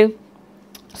 2.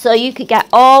 So you could get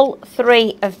all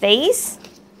 3 of these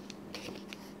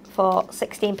for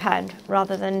 £16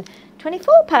 rather than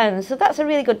 £24. So that's a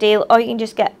really good deal. Or you can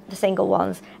just get the single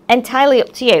ones. Entirely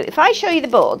up to you. If I show you the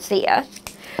boards here,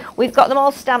 we've got them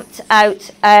all stamped out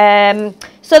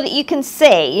so that you can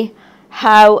see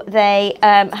how they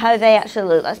actually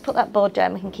look. Let's put that board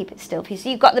down. We can keep it still for you. So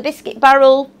you've got the biscuit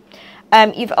barrel.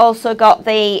 You've also got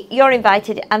the You're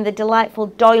Invited and the delightful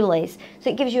doilies. So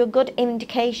it gives you a good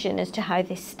indication as to how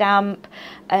they stamp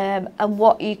and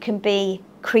what you can be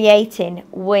creating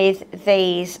with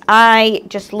these. I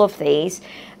just love these.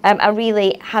 I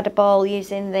really had a ball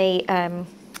using the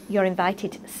You're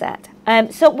Invited set.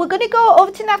 So we're going to go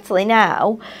over to Natalie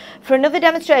now for another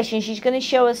demonstration. She's going to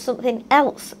show us something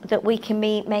else that we can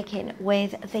be making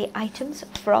with the items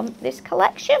from this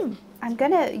collection. I'm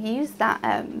going to use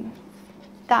that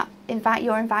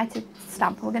You're Invited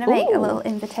stamp. We're going to make a little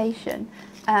invitation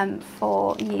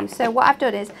for you. So what I've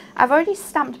done is I've already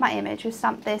stamped my image. We've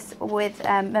stamped this with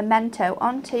Memento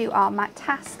onto our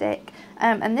Mactastic,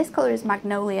 and this colour is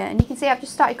Magnolia, and you can see I've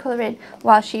just started colouring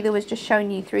while Sheila was just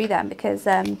showing you through them, because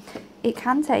it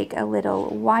can take a little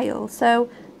while. So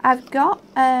I've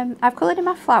coloured in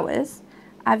my flowers.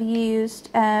 I've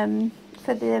used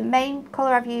for the main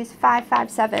colour I've used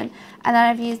 557, and then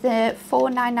I've used the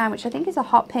 499, which I think is a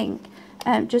hot pink,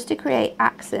 just to create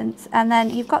accents. And then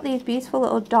you've got these beautiful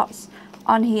little dots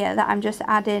on here that I'm just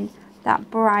adding that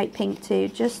bright pink to,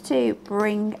 just to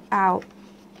bring out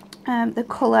the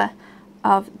colour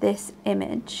of this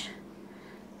image.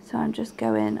 So I'm just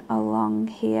going along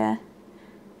here,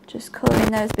 just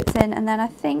colouring those bits in, and then I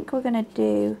think we're going to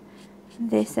do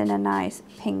this in a nice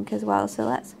pink as well. So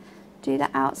let's do the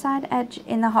outside edge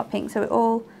in the hot pink so it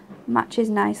all matches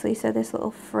nicely. So this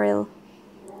little frill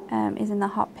is in the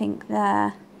hot pink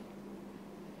there.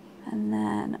 And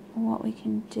then what we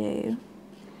can do,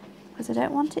 because I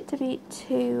don't want it to be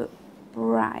too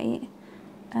bright,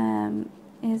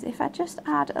 is if I just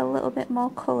add a little bit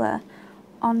more colour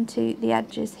onto the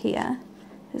edges here.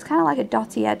 It's kind of like a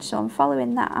dotty edge, so I'm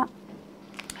following that.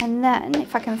 And then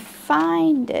if I can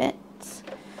find it,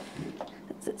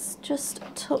 it's just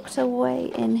tucked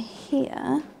away in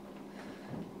here.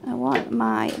 I want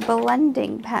my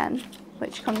blending pen,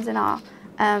 which comes in our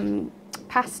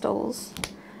pastels.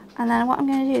 And then what I'm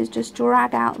going to do is just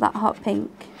drag out that hot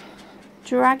pink.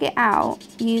 Drag it out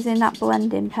using that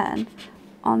blending pen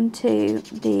onto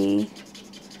the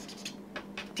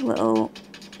little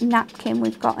napkin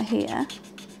we've got here,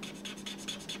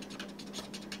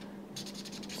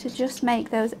 to just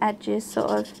make those edges sort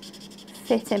of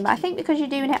fit in. But I think because you're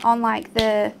doing it on like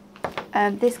the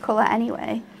this colour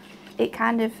anyway, it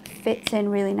kind of fits in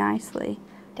really nicely.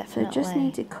 Definitely. So just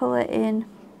need to colour in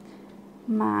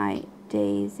my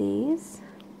daisies.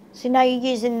 So now you're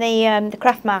using the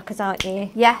craft markers, aren't you?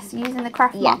 Yes, using the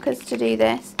craft markers to do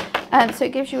this. So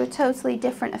it gives you a totally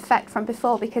different effect from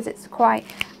before, because it's quite,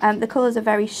 the colours are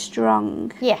very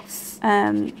strong. Yes.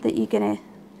 That you're going to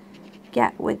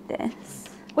get with this.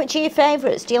 Which are your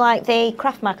favourites? Do you like the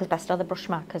craft markers best or the brush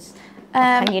markers?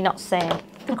 Can you not say?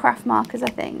 The craft markers, I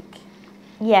think.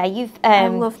 Yeah, you've... I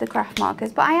love the craft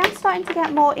markers, but I am starting to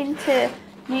get more into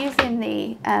using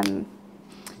the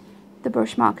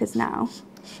brush markers now.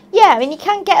 Yeah, I mean, you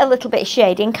can get a little bit of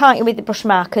shading, can't you, with the brush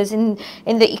markers, in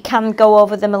that you can go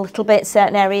over them a little bit,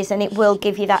 certain areas, and it will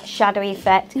give you that shadowy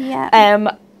effect.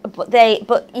 Yeah.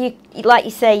 But you, like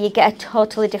you say, you get a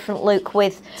totally different look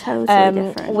with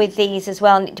with these as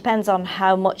well, and it depends on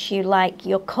how much you like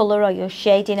your colour or your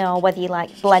shading, or whether you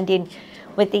like blending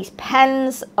with these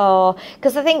pens, or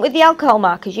because I think with the alcohol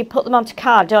markers, you put them onto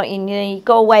card, don't you? And, you know, you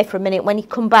go away for a minute. When you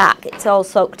come back, it's all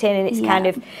soaked in, and it's kind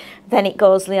of, then it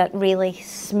goes like really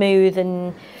smooth.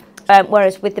 And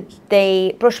whereas with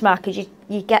the brush markers,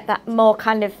 you get that more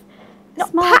kind of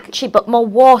not patchy, but more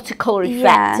watercolour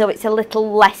effect. So it's a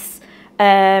little less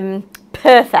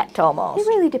perfect almost. It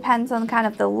really depends on kind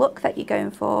of the look that you're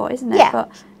going for, isn't it? Yeah.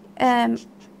 But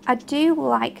I do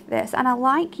like this, and I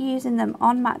like using them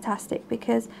on Matastic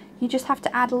because you just have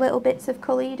to add little bits of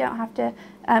colour. You don't have to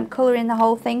colour in the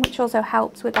whole thing, which also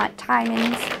helps with like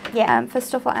timings for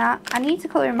stuff like that. I need to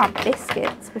colour in my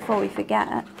biscuits before we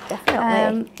forget.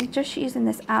 Definitely. Just using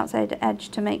this outside edge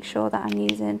to make sure that I'm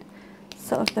using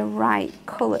sort of the right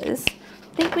colours.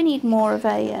 I think we need more of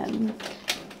a...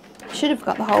 should have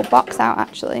got the whole box out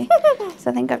actually. So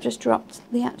I think I've just dropped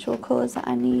the actual colours that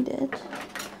I needed.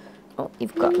 Oh,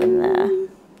 you've got them there.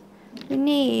 I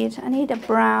need a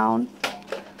brown.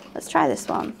 Let's try this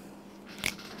one.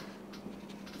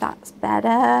 That's better.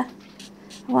 I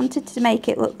wanted to make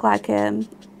it look like a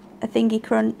thingy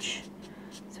crunch.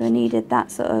 So I needed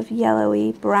that sort of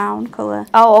yellowy brown colour.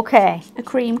 Oh, okay. A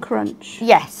cream crunch.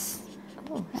 Yes.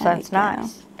 Oh, There sounds we go.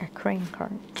 nice. A cream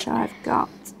crunch. So I've got,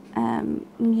 I'm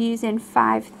using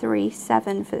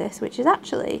 537 for this, which is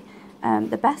actually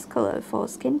the best colour for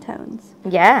skin tones.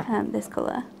 Yeah. This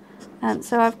colour.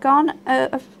 So I've gone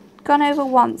over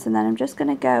once, and then I'm just going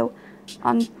to go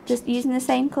on, just using the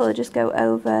same colour, just go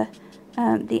over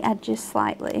the edges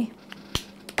slightly.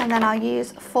 And then I'll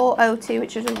use 402,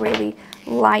 which is a really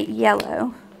light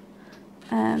yellow,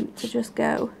 to just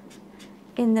go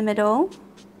in the middle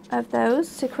of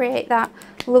those to create that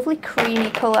lovely creamy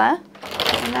colour.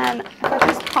 And then if I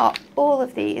just pop all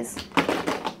of these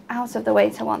out of the way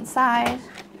to one side,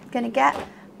 I'm going to get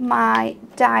my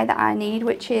die that I need,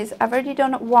 which is, I've already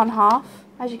done 1/2,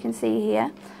 as you can see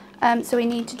here. So we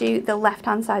need to do the left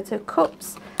hand side, so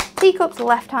cups, teacups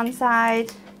left hand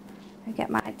side. I get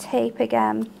my tape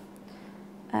again,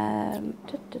 and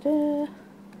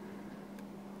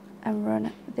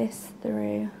run this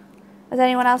through. Has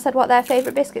anyone else said what their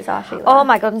favourite biscuits are, Sheila? Oh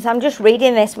my goodness, I'm just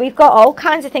reading this. We've got all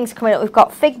kinds of things coming up. We've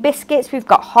got fig biscuits, we've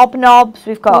got hobnobs,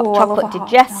 we've got chocolate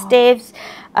digestives,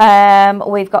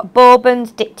 we've got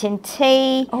bourbons dipped in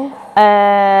tea.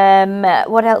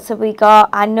 What else have we got?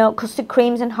 I know custard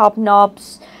creams and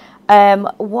hobnobs.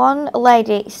 One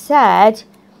lady said,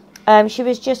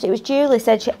 it was Julie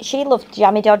said she loved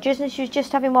jammy dodgers, and she was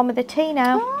just having one with the tea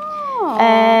now.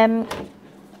 Oh.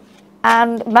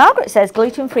 And Margaret says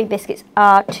gluten-free biscuits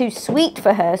are too sweet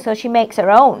for her, so she makes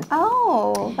her own.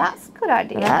 Oh, that's a good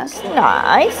idea. That's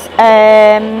nice.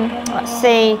 Let's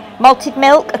see. Malted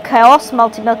milk, of course.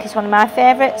 Malted milk is one of my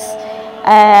favourites.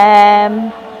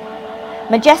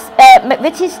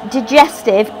 McVitie's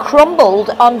digestive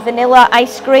crumbled on vanilla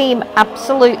ice cream.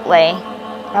 Absolutely.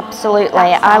 Absolutely.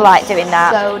 I like doing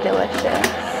that. So delicious.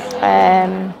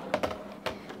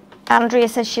 Andrea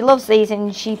says she loves these,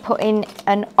 and she put in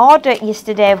an order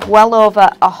yesterday of well over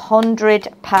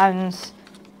 £100.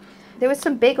 There was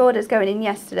some big orders going in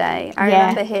yesterday. I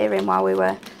remember hearing while we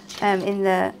were in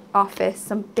the office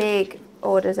some big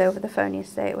orders over the phone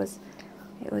yesterday. It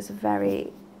was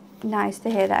very nice to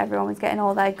hear that everyone's getting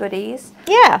all their goodies.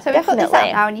 Yeah, so we've got this out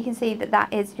definitely. now, and you can see that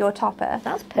that is your topper.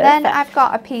 That's perfect. Then I've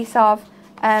got a piece of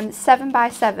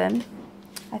 7x7,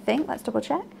 I think. Let's double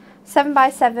check.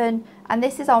 7x7, and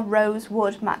this is on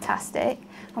rosewood Matastic.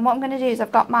 And what I'm going to do is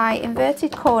I've got my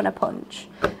inverted corner punch,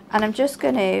 and I'm just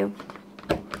going to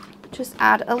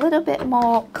add a little bit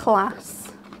more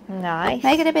class. Nice.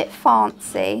 Make it a bit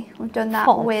fancy. We've done that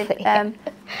with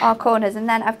our corners. And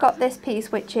then I've got this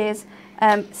piece which is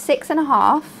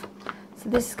 6.5. So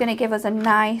this is going to give us a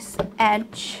nice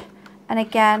edge. And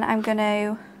again, I'm going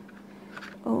to...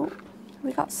 Oh,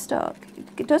 we got stuck.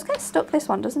 It does get stuck, this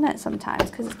one, doesn't it,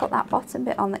 sometimes? Because it's got that bottom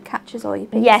bit on that catches all your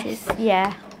pieces. Yes,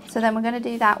 yeah. So then we're going to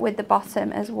do that with the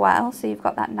bottom as well. So you've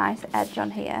got that nice edge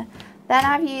on here. Then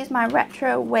I've used my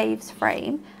Retro Waves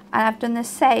frame, and I've done the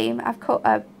same. I've cut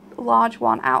a large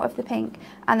one out of the pink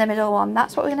and the middle one.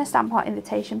 That's what we're going to stamp our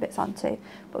invitation bits onto.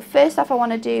 But first off, I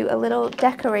want to do a little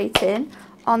decorating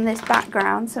on this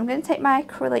background. So I'm going to take my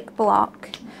acrylic block,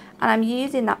 and I'm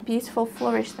using that beautiful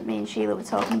flourish that me and Sheila were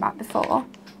talking about before.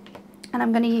 And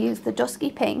I'm going to use the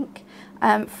Dusky Pink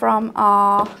from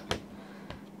our,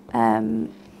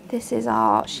 this is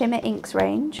our Shimmer Inks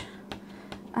range.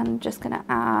 I'm just going to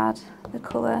add the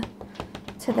colour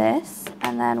to this,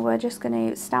 and then we're just going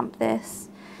to stamp this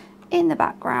in the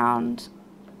background,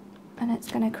 and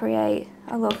it's going to create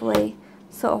a lovely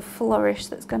sort of flourish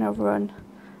that's going to run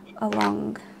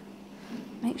along.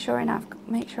 Make sure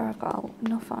I've got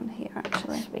enough on here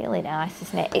actually. It's really nice,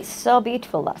 isn't it? It's so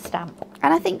beautiful, that stamp.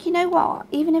 And I think, you know what,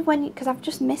 even if because I've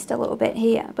just missed a little bit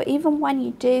here, but even when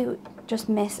you do just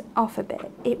miss off a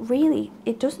bit,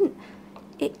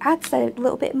 it adds a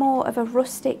little bit more of a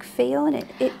rustic feel, and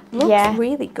it looks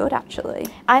really good actually.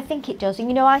 I think it does. And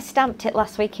you know, I stamped it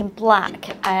last week in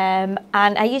black, and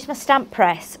I used my stamp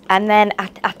press, and then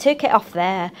I took it off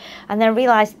there, and then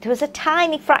realised there was a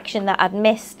tiny fraction that I'd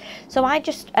missed. So I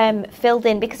just filled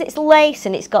in, because it's lace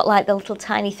and it's got like the little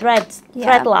tiny thread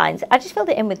lines. I just filled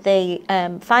it in with the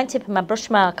fine tip of my brush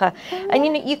marker, and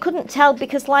you know, you couldn't tell,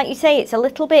 because like you say, it's a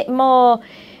little bit more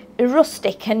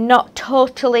rustic and not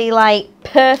totally like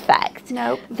perfect.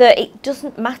 Nope. That it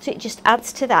doesn't matter, it just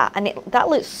adds to that, and that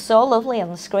looks so lovely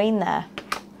on the screen there.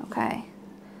 Okay,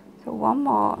 so one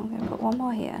more. I'm going to put one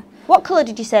more here. What colour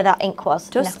did you say that ink was?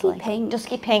 Dusky Natalie? Pink.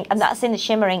 Dusky Pink, and that's in the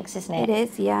Shimmer Inks, isn't it? It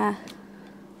is, yeah.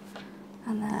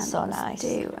 And then so let's nice.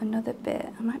 do another bit.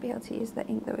 I might be able to use the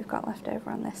ink that we've got left over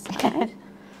on this side.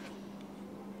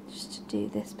 Just to do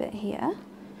this bit here.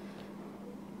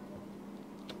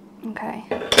 Okay,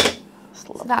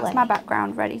 so that's my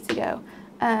background ready to go.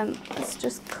 Let's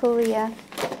just clear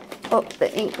up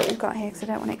the ink that we've got here, because I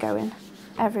don't want it going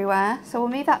everywhere. So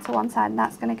we'll move that to one side, and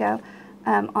that's going to go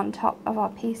on top of our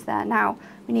piece there. Now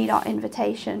we need our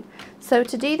invitation. So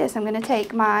to do this, I'm going to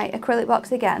take my acrylic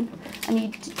blocks again, and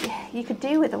you could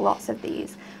do with lots of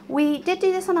these. We did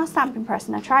do this on our stamping press,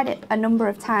 and I tried it a number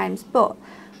of times, but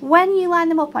when you line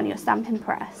them up on your stamping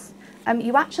press,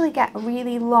 you actually get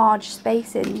really large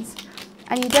spacings,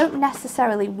 and you don't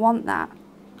necessarily want that.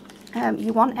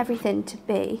 You want everything to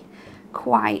be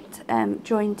quite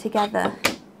joined together.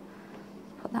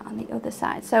 Put that on the other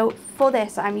side. So for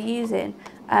this, I'm using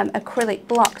acrylic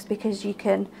blocks, because you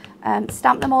can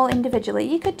stamp them all individually.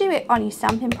 You could do it on your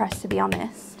stamping press, to be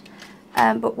honest,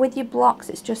 but with your blocks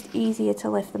it's just easier to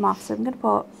lift them off. So I'm going to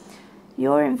put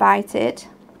 "You're invited."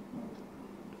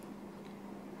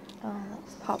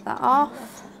 Let's pop that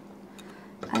off,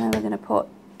 and then we're going to put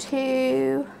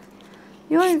 "2.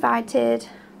 You're invited."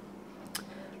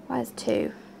 Where's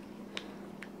 2?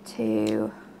 We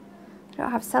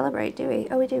don't have "celebrate," do we?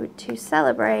 Oh, we do. "To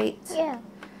celebrate." Yeah.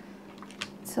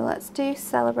 So let's do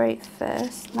 "celebrate"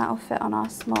 first, and that'll fit on our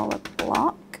smaller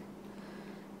block.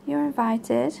 "You're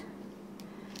invited."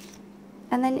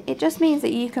 And then it just means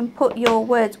that you can put your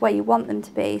words where you want them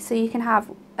to be, so you can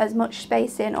have as much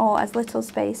spacing or as little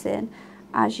spacing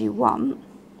as you want.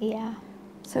 Yeah.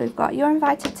 So we've got "You're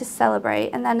invited to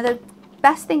celebrate," and then the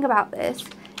best thing about this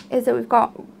is that we've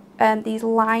got these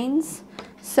lines.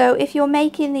 So if you're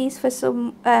making these for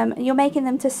you're making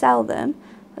them to sell them,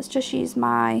 let's just use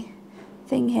my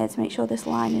thing here to make sure this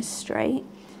line is straight.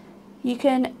 You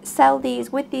can sell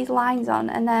these with these lines on,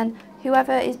 and then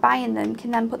whoever is buying them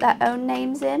can then put their own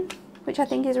names in, which I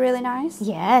think is really nice.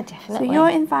 Yeah, definitely. So "You're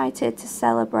invited to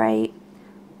celebrate,"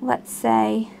 let's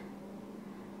say,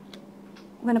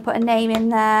 we're going to put a name in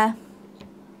there,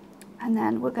 and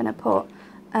then we're going to put,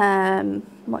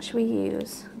 what should we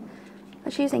use?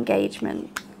 Let's use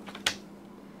 "engagement."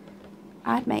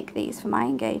 I'd make these for my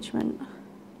engagement,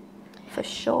 for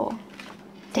sure.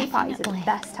 tea parties are the Definitely.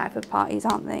 best type of parties,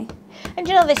 aren't they? And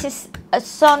you know, this is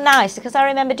so nice because I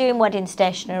remember doing wedding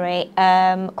stationery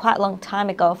quite a long time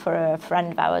ago for a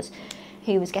friend of ours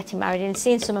who was getting married, and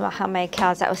seeing some of my handmade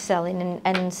cards that I was selling,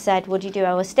 and said, would you do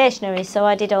our stationery? So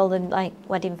I did all the like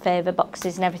wedding favour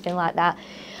boxes and everything like that.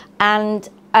 And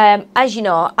as you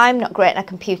know, I'm not great on a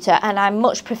computer, and I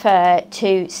much prefer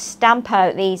to stamp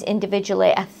out these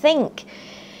individually. I think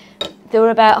there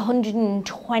were about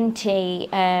 120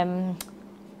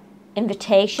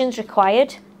 invitations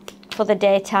required for the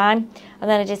daytime, and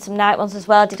then I did some night ones as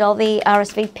well. I did all the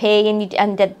RSVP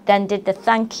then did the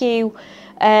thank you,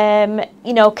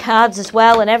 you know, cards as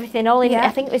well, and everything. All in, Yeah.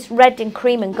 I think it was red and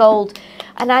cream and gold,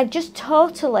 and I just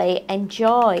totally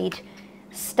enjoyed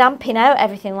stamping out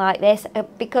everything like this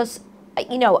because,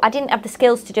 you know, I didn't have the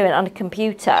skills to do it on a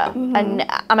computer, and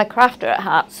I'm a crafter at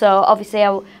heart, so obviously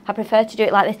I prefer to do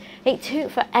it like this. It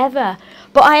took forever,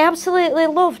 but I absolutely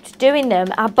loved doing them.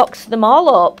 I boxed them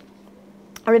all up.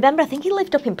 I remember, I think he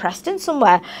lived up in Preston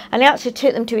somewhere, and I actually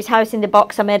took them to his house in the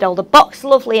box. I made all the box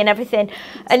lovely and everything,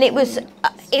 and it was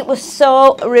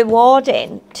so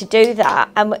rewarding to do that.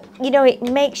 And you know, it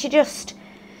makes you just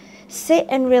sit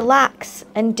and relax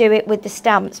and do it with the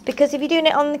stamps, because if you're doing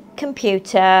it on the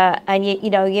computer and you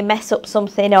know, you mess up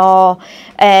something, or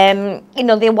you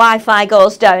know, the Wi-Fi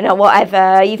goes down or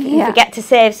whatever, you forget to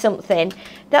save something,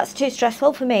 that's too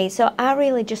stressful for me. So I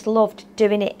really just loved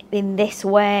doing it in this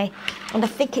way, and I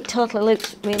think it totally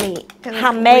looks really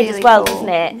handmade as well, doesn't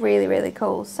it? Really, really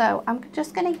cool. So I'm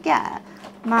just going to get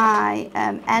my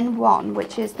N1,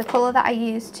 which is the colour that I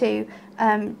use to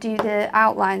do the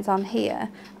outlines on here,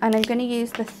 and I'm going to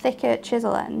use the thicker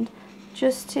chisel end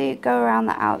just to go around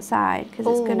the outside, because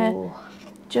it's going to,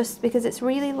 just because it's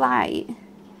really light,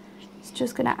 it's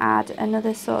just going to add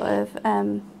another sort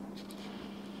of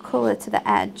colour to the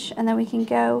edge, and then we can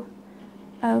go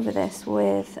over this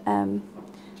with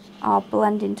our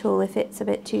blending tool. If it's a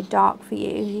bit too dark for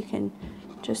you, you can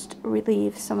just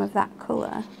relieve some of that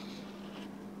colour.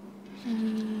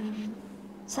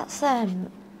 So that's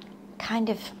kind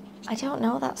of, I don't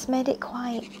know, that's made it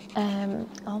quite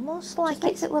almost like It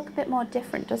makes it look a bit more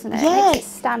different, doesn't it? Yeah. It makes it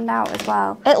stand out as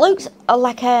well. it looks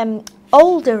like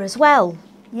older as well.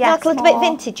 Yeah, Like a little bit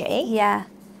vintagey. Yeah,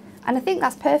 and I think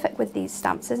that's perfect with these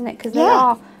stamps, isn't it? Because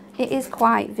it is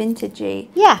quite vintagey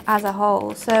as a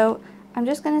whole. So I'm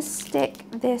just going to stick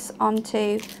this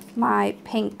onto my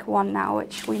pink one now,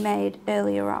 which we made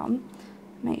earlier on.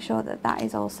 Make sure that that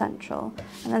is all central.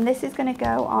 And then this is going to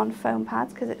go on foam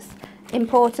pads because it's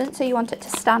important, so you want it to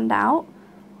stand out.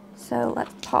 So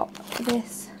let's pop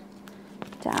this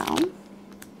down.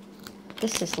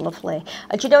 This is lovely.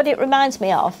 Do you know what it reminds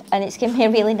me of? And it's given me a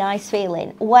really nice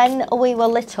feeling. When we were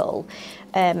little,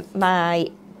 my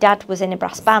dad was in a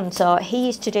brass band, so he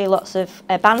used to do lots of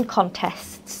band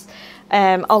contests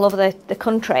all over the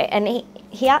country, and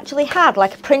he actually had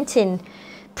like a printing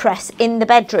press in the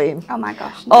bedroom. Oh my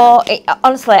gosh. No.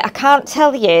 Honestly, I can't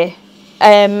tell you.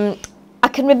 I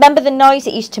can remember the noise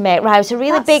it used to make. Right, it was a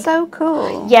really big, so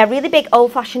cool. yeah, really big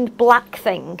old-fashioned black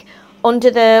thing in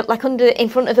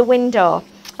front of the window.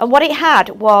 And what it had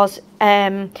was,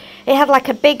 it had like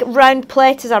a big round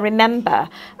plate, as I remember,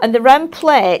 and the round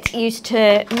plate used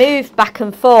to move back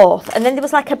and forth. And then there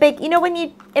was like a big, you know, when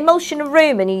you emulsion a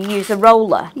room and you use a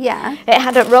roller. Yeah. It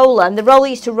had a roller, and the roller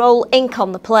used to roll ink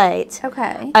on the plate.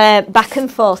 Okay. Back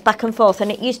and forth,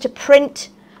 and it used to print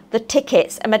the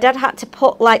tickets. And my dad had to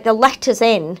put like the letters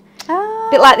in, a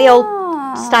bit like the old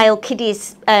style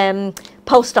kiddies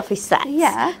post office sets.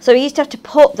 Yeah. So he used to have to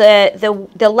put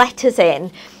the letters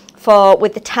in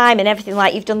with the time and everything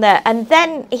like you've done there. And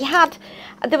then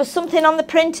there was something on the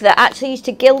printer that actually used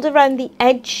to gild around the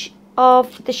edge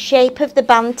of the shape of the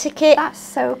band ticket. That's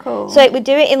so cool. So it would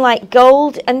do it in like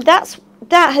gold, and that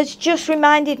has just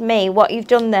reminded me what you've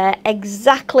done there,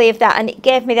 exactly of that, and it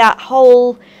gave me that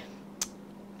whole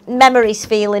memories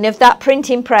feeling of that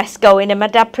printing press going and my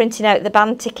dad printing out the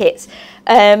band tickets,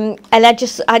 and I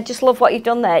just love what you've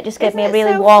done there. It just gave me a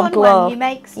really warm glow. When you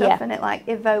make stuff and it like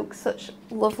evokes such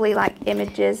lovely like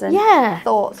images and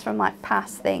thoughts from like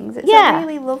past things. It's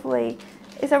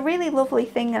a really lovely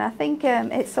thing, and I think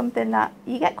it's something that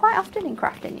you get quite often in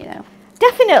crafting, you know.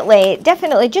 Definitely.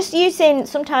 Just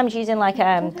sometimes using like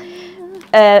a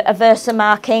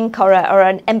Versamark ink or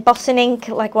an embossing ink,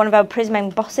 like one of our Prism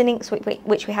embossing inks,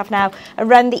 which we have now,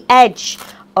 around the edge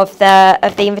of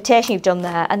the invitation you've done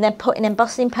there, and then putting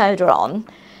embossing powder on,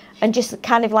 and just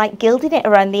kind of like gilding it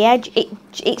around the edge.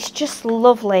 It's just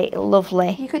lovely.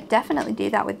 You could definitely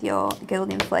do that with your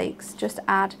gilding flakes. Just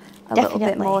add a little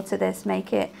bit more to this,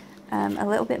 make it a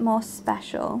little bit more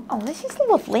special. Oh, this is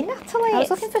lovely, Natalie. I was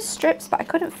looking for strips, but I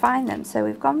couldn't find them, so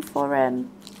we've gone for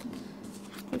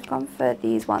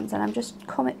these ones, and I'm just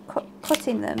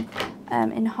cutting them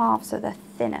in half so they're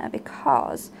thinner,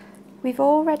 because we've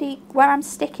already, where I'm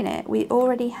sticking it, we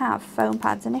already have foam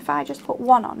pads, and if I just put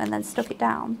one on and then stuck it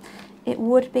down, it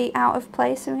would be out of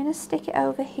place. So I'm going to stick it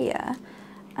over here,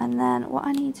 and then what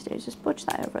I need to do is just budge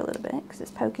that over a little bit because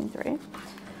it's poking through.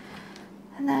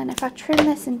 And then if I trim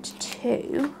this into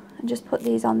two and just put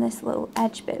these on this little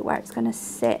edge bit where it's going to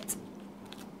sit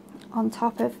on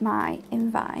top of my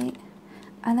invite,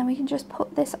 and then we can just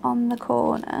put this on the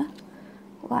corner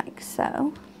like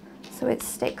so, so it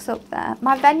sticks up there.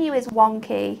 My venue is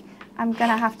wonky. I'm going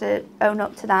to have to own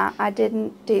up to that. I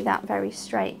didn't do that very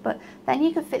straight, but then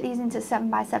you could fit these into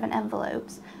 7x7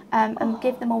 envelopes and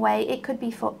give them away. It could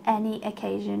be for any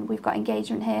occasion. We've got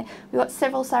engagement here. We've got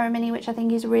civil ceremony, which I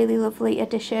think is a really lovely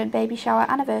addition, baby shower,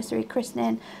 anniversary,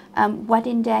 christening,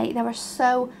 wedding day. There are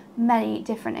so many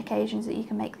different occasions that you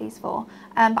can make these for,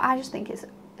 but I just think it's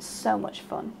so much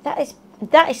fun. That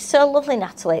is so lovely,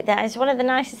 Natalie. That is one of the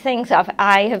nicest things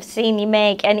I have seen you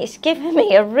make, and it's given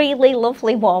me a really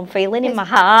lovely warm feeling in my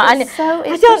heart. It's I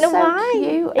don't just know so why.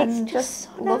 Cute It's and just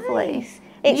so lovely. nice.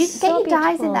 It's You so get your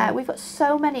dies in beautiful. there. We've got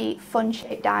so many fun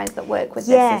shaped dies that work with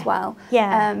Yeah, this as well.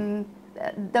 yeah.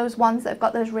 Those ones that have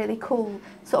got those really cool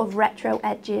sort of retro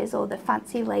edges or the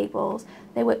fancy labels,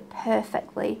 they work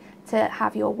perfectly to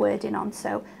have your wording on.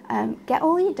 So get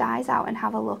all your dies out and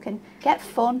have a look and get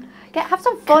fun. Have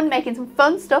some fun making some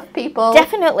fun stuff, people.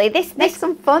 Definitely. Make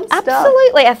some fun stuff.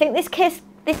 Absolutely. I think this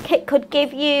kit could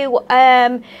give you,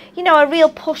 you know, a real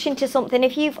push into something.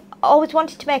 If you've always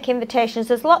wanted to make invitations,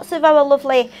 there's lots of our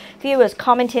lovely viewers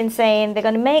commenting saying they're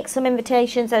going to make some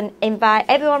invitations and invite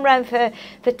everyone round for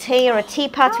tea or a tea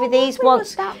party with these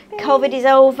once COVID is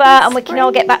over and we can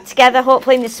all get back together.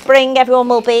 Hopefully in the spring everyone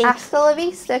will be... Hasta la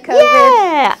vista, COVID.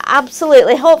 Yeah,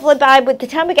 absolutely. Hopefully by the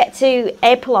time we get to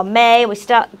April or May, we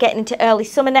start getting into early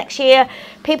summer next year,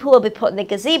 people will be putting the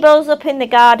gazebos up in the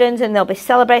gardens and they'll be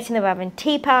celebrating, they'll be having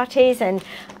tea parties, and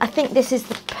I think this is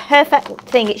the perfect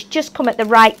thing. It's just come at the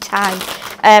right time,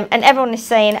 and everyone is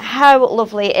saying how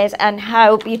lovely it is and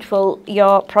how beautiful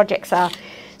your projects are.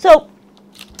 So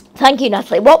thank you,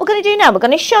 Natalie. What we're going to do now, we're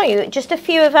going to show you just a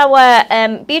few of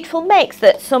our beautiful makes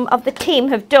that some of the team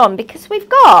have done, because we've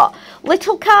got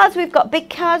little cards, we've got big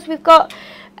cards, we've got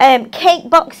cake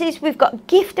boxes, we've got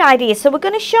gift ideas. So we're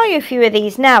going to show you a few of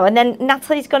these now, and then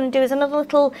Natalie's going to do us another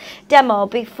little demo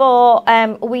before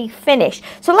we finish.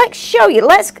 So let's show you.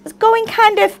 Let's go in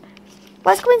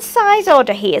size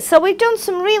order here. So we've done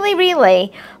some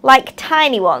really like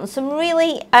tiny ones, some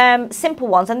really simple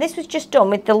ones, and this was just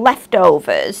done with the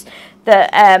leftovers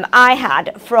that I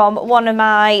had from one of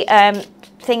my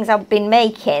things I've been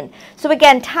making. So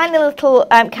again, tiny little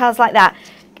cards like that.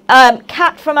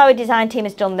 Kat from our design team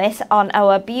has done this on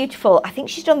our beautiful, I think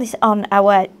she's done this on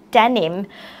our denim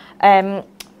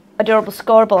adorable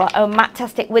scoreable,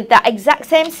 Matastic, with that exact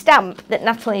same stamp that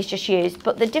Natalie's just used,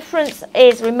 but the difference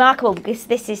is remarkable because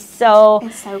this is so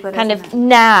good, kind of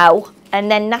now, and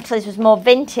then Natalie's was more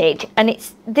vintage, and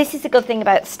this is the good thing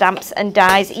about stamps and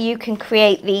dies. You can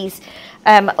create these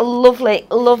lovely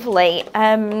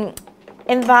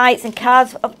invites and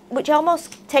cards which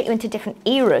almost take you into different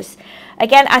eras.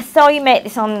 Again, I saw you make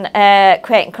this on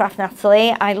Create and Craft,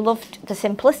 Natalie. I loved the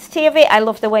simplicity of it. I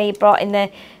love the way you brought in the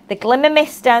glimmer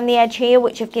mist down the edge here,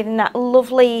 which have given that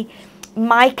lovely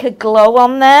mica glow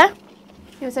on there.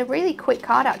 It was a really quick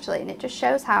card actually, and it just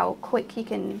shows how quick you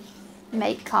can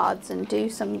make cards and do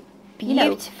some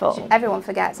beautiful. You know, everyone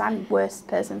forgets. I'm the worst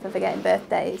person for forgetting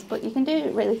birthdays, but you can do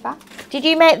it really fast. Did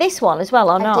you make this one as well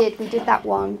or not? I did. We did that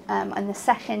one in the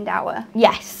second hour.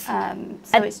 Yes.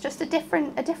 So it's just a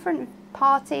different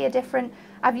party,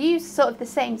 I've used sort of the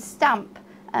same stamp,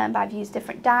 but I've used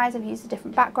different dies, I've used a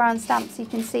different background stamp, so you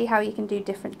can see how you can do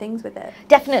different things with it.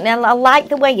 Definitely, and I like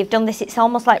the way you've done this. It's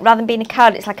almost like, rather than being a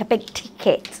card, it's like a big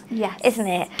ticket. Yes. Isn't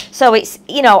it? So it's,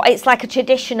 you know, it's like a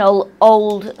traditional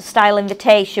old style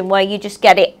invitation where you just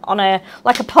get it on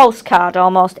like a postcard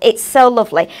almost. It's so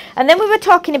lovely. And then we were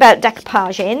talking about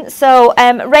decoupaging. So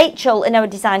Rachel in our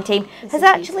design team has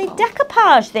actually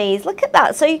decoupaged these. Look at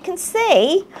that. So you can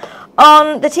see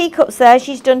on the teacups there,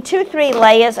 she's done 2 or 3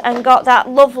 layers and got that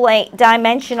lovely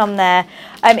dimension on there.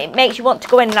 It makes you want to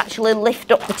go in and actually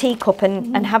lift up the teacup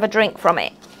and have a drink from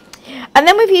it. And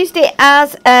then we've used it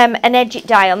as an edge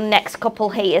die on the next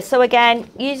couple here. So again,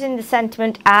 using the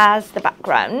sentiment as the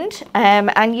background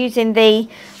and using the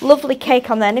lovely cake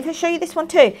on there. And if I show you this one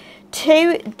too,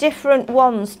 2 different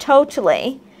ones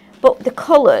totally, but the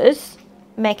colours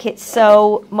make it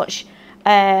so much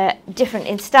different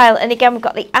in style. And again, we've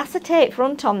got the acetate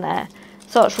front on there.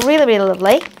 So it's really, really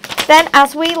lovely. Then,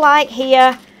 as we like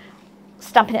here,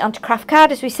 stamping it onto craft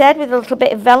card, as we said, with a little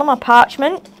bit of vellum or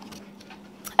parchment.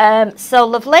 So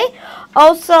lovely.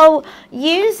 Also,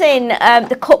 using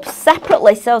the cups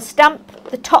separately, so stamp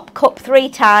the top cup 3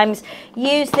 times.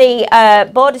 Use the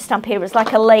border stamp here as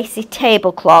like a lacy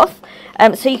tablecloth.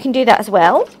 So you can do that as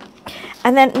well.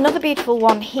 And then another beautiful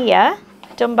one here,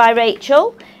 done by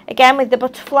Rachel. Again, with the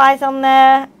butterflies on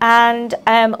there and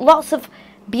lots of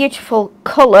beautiful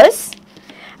colours.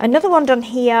 Another one done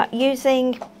here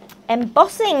using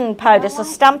embossing powder, so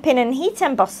stamping and heat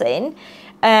embossing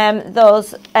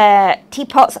those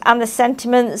teapots and the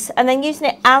sentiments, and then using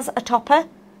it as a topper,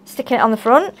 sticking it on the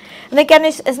front. And again,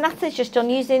 as Natalie's just done,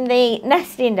 using the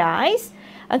nesting dies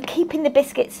and keeping the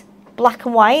biscuits black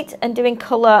and white and doing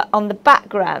colour on the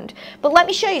background. But let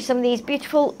me show you some of these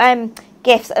beautiful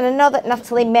gifts, and I know that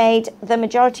Natalie made the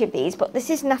majority of these, but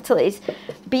this is Natalie's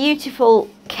beautiful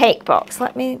cake box.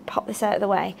 Let me pop this out of the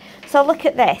way. So look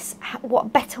at this.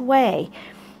 What better way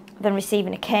than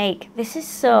receiving a cake? This is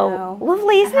so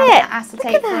lovely, isn't it? Acetate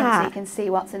Look at front that. so you can see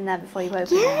what's in there before you open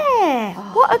it.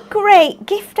 Yeah, what a great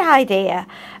gift idea.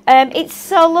 It's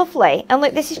so lovely. And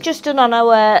look, this is just done on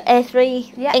our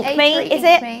A3 Ink Me, is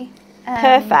it?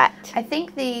 Perfect. I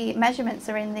think the measurements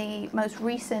are in the most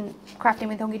recent Crafting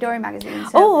with Hunky Dory magazine.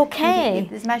 So Oh, okay.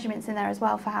 there's measurements in there as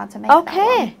well for how to make that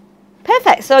one.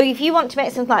 Perfect. So if you want to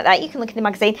make something like that, you can look in the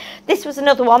magazine. This was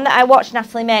another one that I watched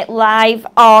Natalie make live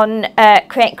on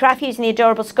Create and Craft using the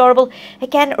Adorable Scorable.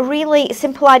 Again, a really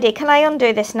simple idea. Can I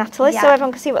undo this, Natalie, so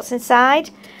everyone can see what's inside?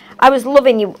 I was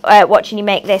loving you watching you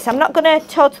make this. I'm not going to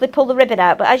totally pull the ribbon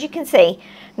out, but as you can see,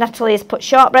 Natalie has put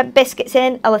shortbread biscuits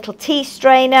in, a little tea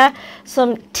strainer,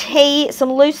 some tea,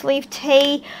 some loose leaf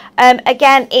tea.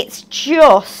 Again, it's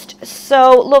just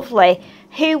so lovely.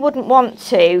 Who wouldn't want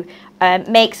to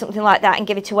make something like that and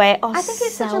give it away? Or I think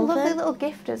it's such a lovely little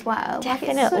gift as well.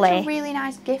 Definitely. Like, it's such a really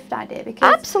nice gift idea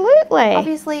because absolutely.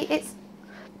 Obviously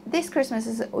this Christmas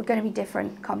is going to be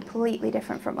different, completely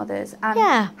different from others.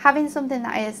 And having something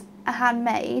that is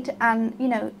handmade, and you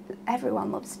know,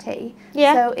 everyone loves tea.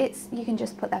 So you can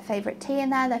just put their favourite tea in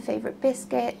there, their favourite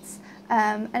biscuits,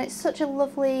 and it's such a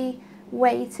lovely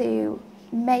way to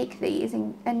make these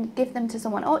and give them to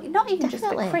someone, or not even just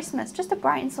at Christmas, just to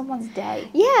brighten someone's day.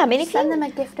 I mean, send them a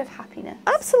gift of happiness.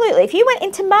 Absolutely. If you went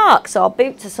into Marks or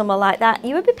Boots or somewhere like that,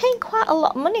 you would be paying quite a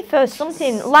lot of money for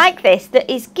something like this that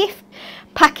is gift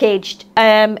packaged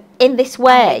in this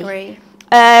way. I agree.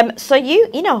 So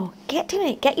you know, get doing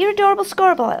it. Get your Adorable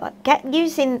Scorable. Get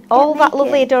using all that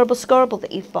lovely Adorable Scorable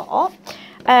that you've bought.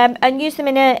 And use them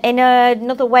in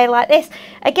another way like this.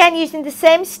 Again, using the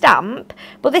same stamp,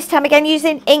 but this time again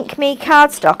using Ink Me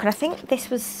cardstock, and I think this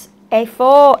was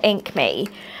A4 Ink Me,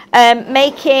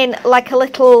 making like a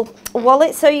little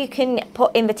wallet so you can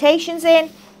put invitations in.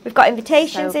 We've got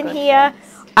invitations in here,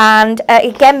 and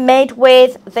again made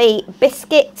with the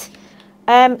biscuit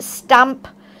stamp.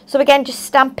 So again, just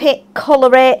stamp it,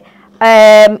 colour it.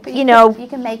 You know, you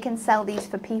can make and sell these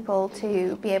for people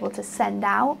to be able to send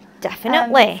out.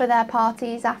 Definitely. For their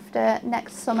parties after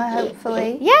next summer,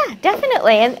 hopefully. Yeah,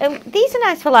 definitely. And these are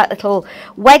nice for like little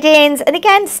weddings. And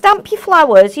again, stamp your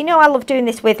flowers. You know, I love doing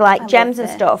this with like gems and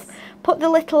stuff. Put the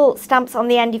little stamps on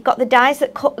the end. You've got the dies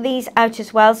that cut these out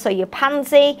as well. So your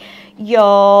pansy,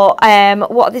 your,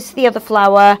 what is the other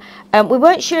flower? We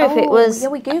weren't sure if it was... Yeah,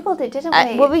 we Googled it, didn't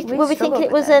we? Were we thinking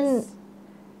it was an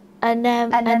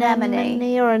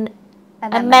anemone or an... It's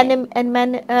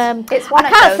one I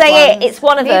of can't those say ones. it. It's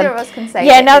one of them. Neither of us can say it.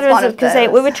 Yeah, neither It's of one us of can say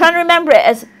it. We those. were trying to remember it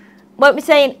as, weren't we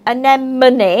saying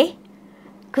anemone?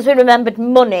 Because we remembered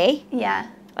money. Yeah.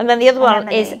 And then the other one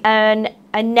Anemone. is an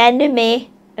anemone.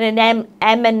 An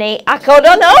anemone. I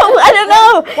don't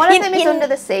know. One of them is under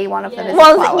the sea, one of them is a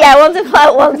one's, flower. yeah, one's a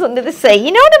flower, one's under the sea.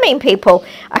 You know what I mean, people?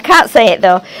 I can't say it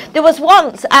though. There was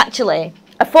once, actually,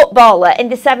 a footballer in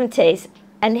the 70s,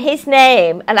 and his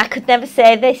name, and I could never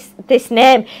say this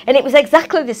name, and it was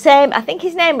exactly the same. I think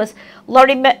his name was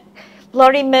Laurie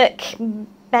McMenemy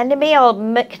or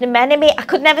McMenemy. I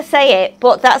could never say it,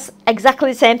 but that's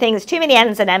exactly the same thing. There's too many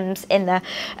N's and M's in there.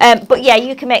 But yeah,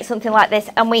 you can make something like this.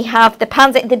 And we have the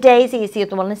pansy, the daisy is the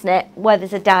other one, isn't it? Where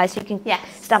there's a die, so you can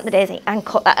stamp the daisy and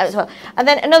cut that out as well. And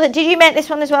then another, did you make this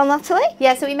one as well, Natalie?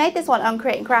 Yeah, so we made this one on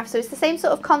Create and Craft. So it's the same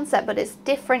sort of concept, but it's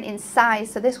different in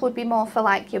size. So this would be more for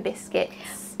like your biscuits.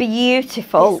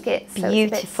 Beautiful. biscuits. So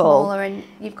Beautiful. it's a bit smaller, and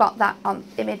you've got that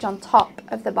image on top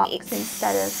of the box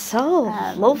instead of. So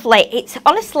lovely. It's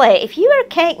honestly, if you are a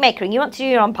cake maker and you want to do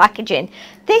your own packaging,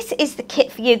 this is the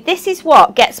kit for you. This is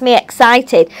what gets me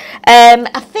excited.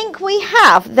 I think we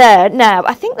have there now.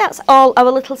 I think that's all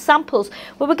our little samples.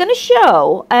 We were going to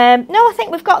show. No, I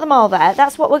think we've got them all there.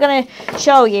 That's what we're going to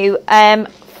show you.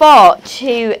 For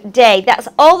today. That's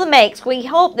all the makes. We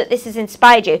hope that this has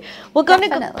inspired you. We're going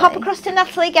to pop across to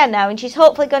Natalie again now, and she's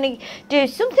hopefully going to do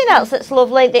something else that's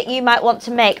lovely that you might want to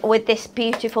make with this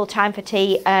beautiful Time for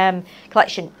Tea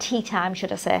collection. Tea time,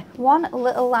 should I say. One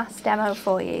little last demo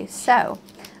for you. So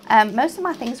most of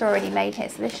my things are already made here,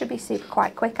 so this should be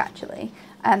quite quick actually.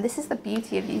 This is the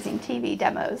beauty of using TV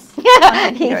demos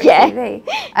on TV,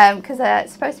 because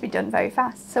it's supposed to be done very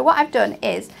fast. So what I've done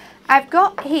is I've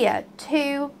got here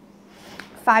 2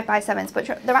 5x7s, but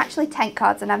they're actually tank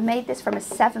cards, and I've made this from a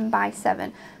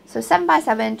 7x7. So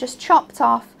 7x7, just chopped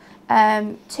off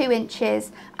 2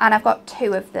 inches, and I've got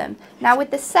 2 of them. Now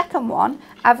with the second one,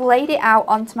 I've laid it out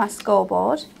onto my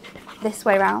scoreboard, this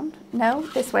way round, no,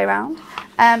 this way round,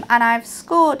 and I've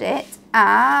scored it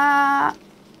at,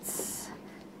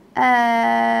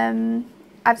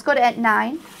 I've scored it at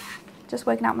 9, just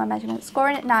working out my measurements,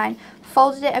 scoring at 9,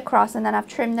 folded it across, and then I've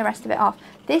trimmed the rest of it off.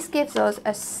 This gives us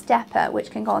a stepper which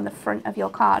can go on the front of your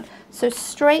card. So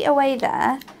straight away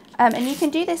there, and you can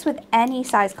do this with any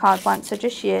size card blank, so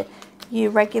just your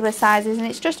regular sizes, and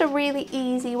it's just a really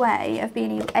easy way of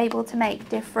being able to make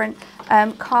different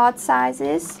card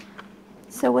sizes.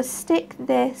 So we'll stick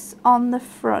this on the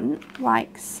front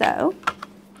like so,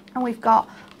 and we've got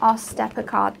our stepper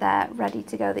card there ready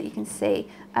to go that you can see.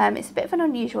 It's a bit of an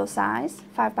unusual size,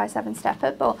 5x7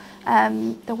 stepper, but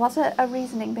there was a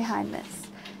reasoning behind this.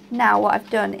 Now what I've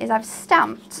done is I've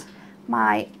stamped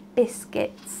my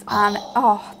biscuits, and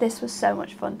oh, this was so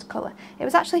much fun to colour. It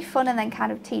was actually fun and then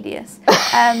kind of tedious.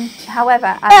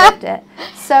 However, I loved it.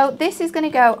 So this is going to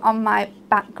go on my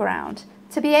background.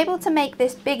 To be able to make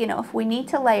this big enough, we need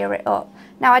to layer it up.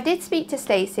 Now I did speak to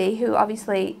Stacey, who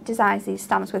obviously designs these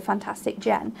stamps with Fantastic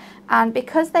Jen, and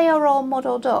because they are all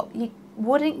muddled up, you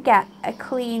wouldn't get a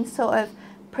clean sort of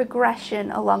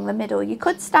progression along the middle. You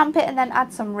could stamp it and then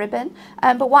add some ribbon,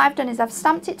 but what I've done is I've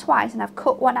stamped it twice and I've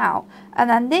cut one out, and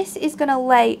then this is going to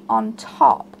lay on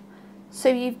top. So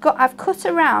I've cut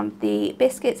around the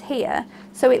biscuits here,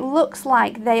 so it looks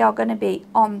like they are going to be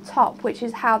on top, which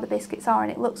is how the biscuits are,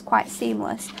 and it looks quite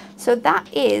seamless. So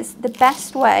that is the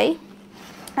best way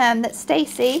that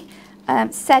Stacey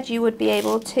said you would be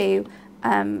able to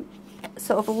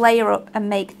sort of layer up and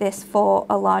make this for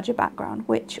a larger background,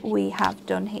 which we have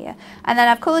done here. And then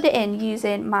I've coloured it in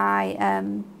using my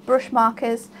brush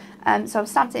markers. So I've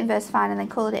stamped it in VersaFine and then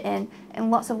coloured it in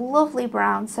lots of lovely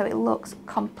browns, so it looks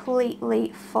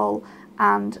completely full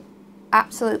and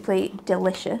absolutely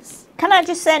delicious. Can I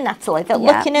just say, Natalie, that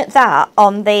looking at that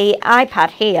on the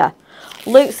iPad here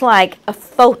looks like a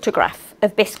photograph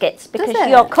of biscuits, because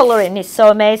your colouring is so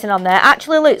amazing on there. It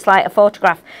actually looks like a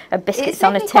photograph of biscuits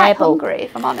on a table. It's making me quite hungry,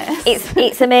 if I'm honest.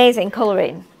 It's amazing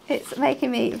colouring. It's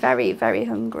making me very, very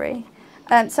hungry.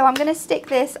 So I'm going to stick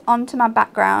this onto my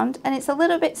background, and it's a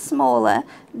little bit smaller.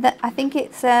 I think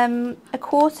it's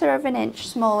 1/4 inch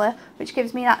smaller, which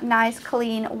gives me that nice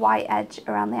clean white edge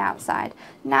around the outside.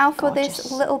 Now for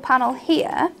this little panel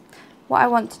here, what I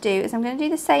want to do is I'm going to do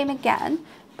the same again,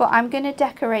 but I'm going to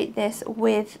decorate this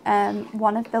with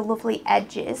one of the lovely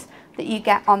edges that you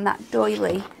get on that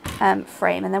doily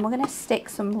frame, and then we're going to stick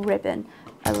some ribbon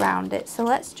around it. So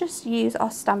let's just use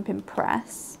our stamping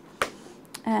press.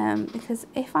 Because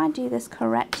if I do this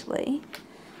correctly,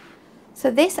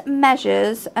 so this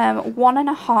measures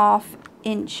 1.5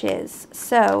 inches,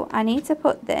 so I need to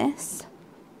put this,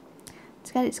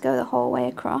 to get it to go the whole way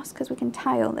across, because we can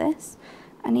tile this,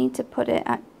 I need to put it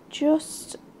at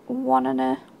just 1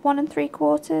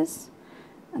 3/4,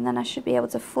 and then I should be able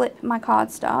to flip my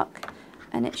cardstock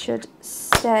and it should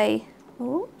stay.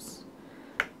 Oops,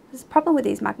 there's a problem with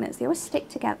these magnets, they always stick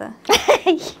together.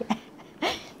 Yeah.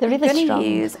 They're really strong. I'm going to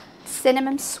use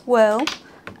Cinnamon Swirl,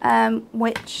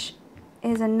 which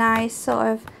is a nice sort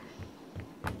of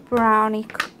brownie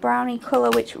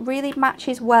colour, which really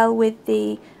matches well with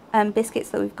the biscuits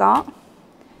that we've got.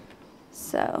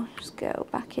 So just go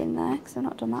back in there, because I've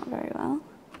not done that very well.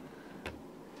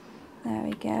 There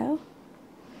we go.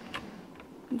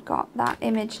 I've got that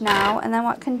image now, and then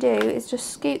what I can do is just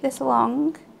scoot this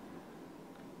along,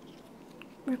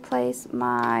 replace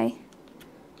my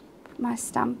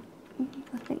stamp.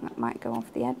 I think that might go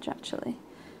off the edge actually.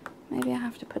 Maybe I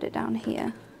have to put it down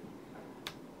here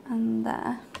and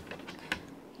there.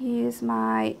 Use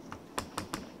my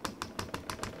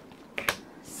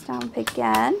stamp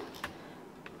again,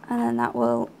 and then that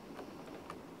will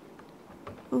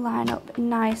line up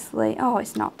nicely. Oh,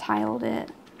 it's not tiled it.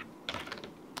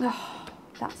 Oh,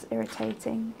 that's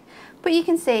irritating. But you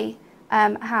can see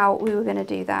how we were going to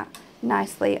do that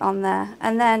nicely on there.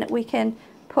 And then we can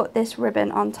put this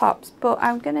ribbon on top, but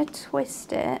I'm going to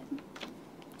twist it.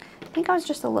 I think I was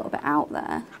just a little bit out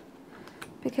there,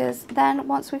 because then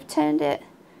once we've turned it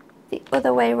the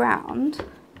other way around,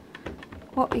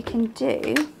 what we can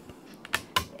do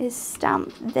is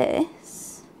stamp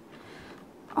this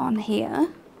on here,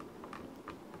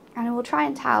 and I will try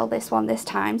and tile this one this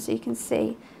time so you can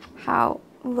see how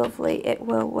lovely it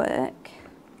will work.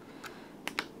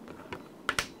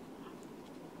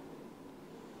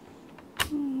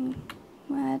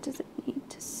 Where does it need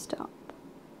to stop?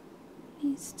 It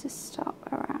needs to stop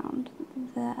around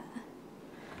there.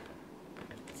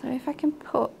 So if I can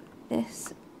put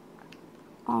this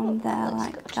on there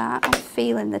like that, I'm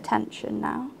feeling the tension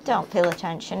now. Don't feel the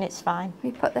tension, it's fine.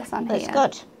 We put this on That's here.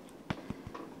 good.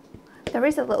 There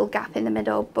is a little gap in the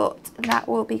middle, but that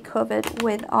will be covered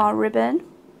with our ribbon.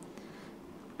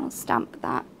 I'll stamp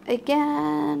that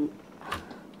again,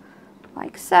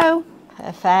 like so.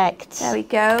 Perfect. There we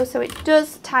go. So it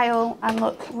does tile and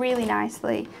look really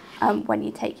nicely when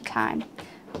you take your time.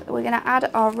 We're going to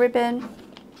add our ribbon.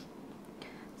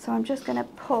 So I'm just going to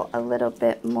put a little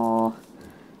bit more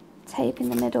tape in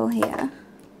the middle here.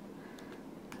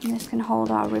 And this can hold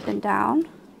our ribbon down. So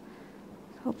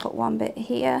we'll put one bit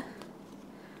here.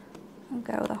 I'll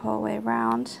go the whole way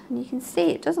around. And you can see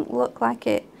it doesn't look like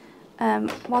it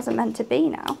wasn't meant to be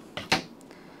now.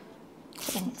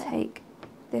 Take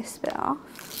this bit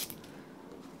off.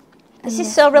 This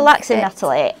is so relaxing,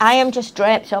 Natalie. I am just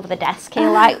draped over the desk here,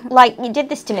 like you did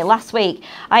this to me last week.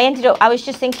 I was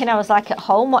just thinking I was like at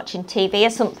home watching TV or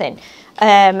something,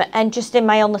 and just in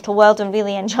my own little world and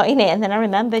really enjoying it. And then I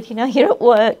remembered, you know, you're at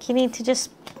work. You need to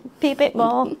just be a bit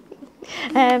more,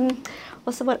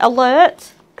 what's the word,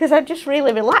 alert. Because I'm just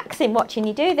really relaxing watching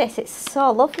you do this. It's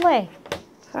so lovely.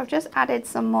 So I've just added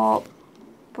some more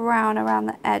brown around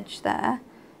the edge there,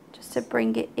 just to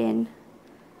bring it in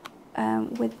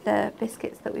with the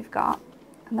biscuits that we've got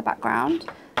in the background.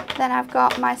 Then I've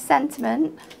got my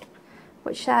sentiment,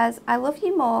 which says, I love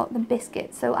you more than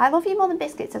biscuits. So I love you more than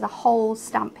biscuits as a whole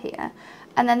stamp here.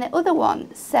 And then the other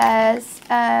one says,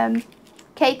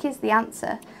 cake is the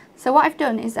answer. So what I've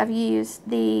done is I've used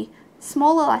the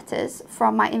smaller letters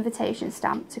from my invitation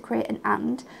stamp to create an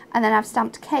and then I've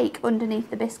stamped cake underneath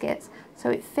the biscuits,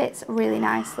 so it fits really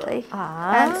nicely.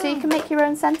 So you can make your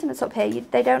own sentiments up here.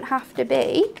 They don't have to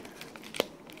be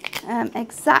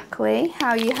exactly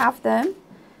how you have them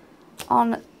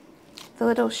on the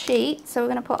little sheet. So we're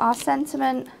going to put our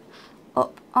sentiment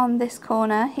up on this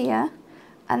corner here,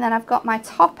 and then I've got my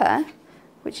topper,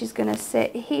 which is going to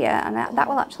sit here, and that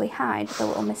will actually hide the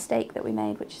little mistake that we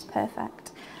made, which is perfect.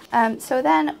 So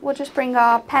then we'll just bring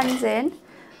our pens in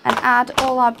and add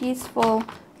all our beautiful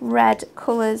red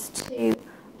colours to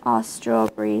our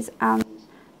strawberries and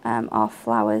our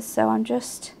flowers. So I'm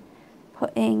just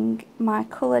putting my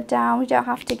colour down. We don't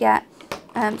have to get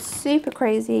super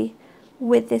crazy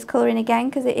with this colouring again,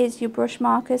 because it is your brush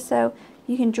marker, so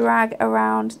you can drag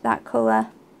around that colour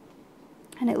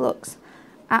and it looks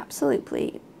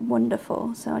absolutely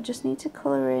wonderful. So I just need to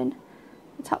colour in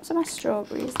the tops of my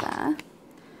strawberries there.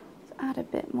 Add a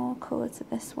bit more colour to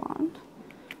this one,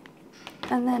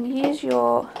 and then use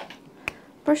your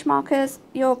brush markers,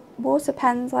 your water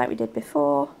pens like we did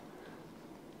before.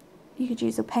 You could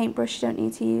use a paintbrush, you don't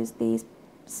need to use these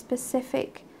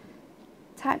specific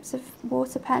types of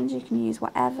water pens, you can use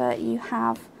whatever you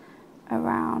have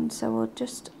around. So we'll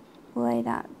just lay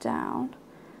that down,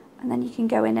 and then you can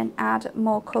go in and add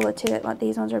more colour to it, like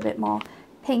these ones are a bit more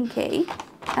pinky.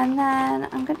 And then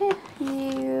I'm going to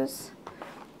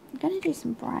do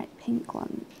some bright pink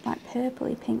ones, like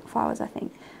purpley pink flowers, I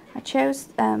think. I chose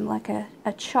like a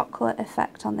chocolate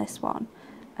effect on this one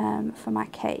for my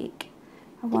cake.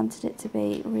 I wanted it to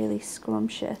be really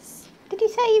scrumptious. Did you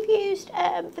say you've used,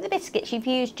 for the biscuits, you've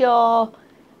used your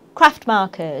craft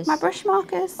markers? My brush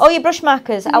markers. Oh, your brush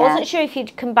markers. Yeah. I wasn't sure if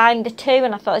you'd combined the two,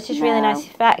 and I thought it's just really nice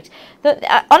effect.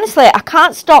 Honestly, I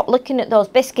can't stop looking at those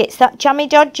biscuits. That Jammy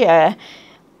Dodger,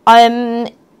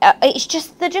 it's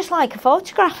just, they're just like a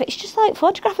photograph. It's just like a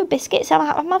photograph of biscuits.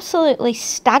 I'm absolutely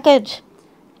staggered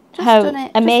how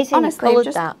amazing you coloured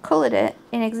that. Just coloured it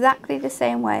in exactly the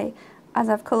same way as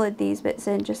I've coloured these bits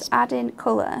in, just adding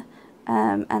colour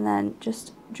and then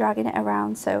just dragging it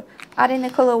around. So adding the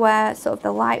colour where sort of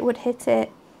the light would hit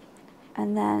it,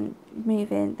 and then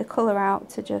moving the colour out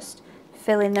to just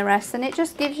fill in the rest. And it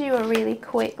just gives you a really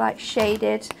quick, like,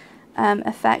 shaded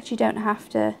effect. You don't have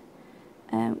to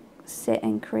sit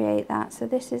and create that. So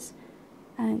this is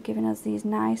giving us these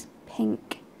nice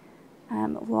pink,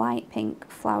 light pink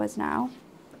flowers now,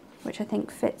 which I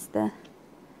think fits the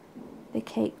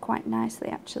cake quite nicely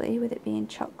actually, with it being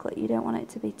chocolate. You don't want it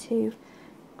to be too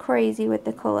crazy with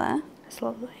the colour. It's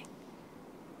lovely.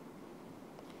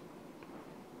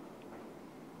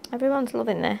 Everyone's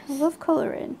loving this. I love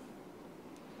colouring.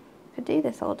 Could do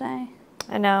this all day.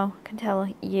 I know, I can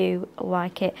tell you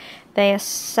like it. They are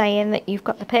saying that you've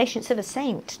got the patience of a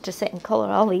saint to sit and colour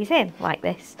all these in like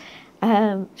this.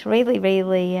 It's really,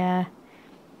 really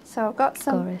so I've got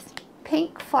some glorious.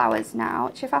 Pink flowers now,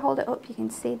 which if I hold it up you can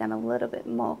see them a little bit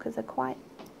more because they're quite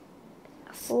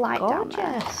light down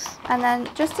there. And then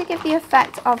just to give the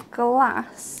effect of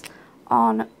glass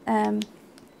on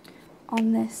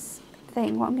this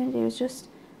thing, what I'm going to do is just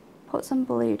put some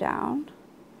blue down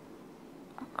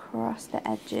across the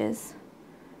edges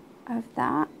of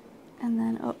that, and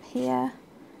then up here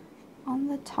on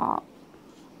the top,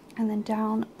 and then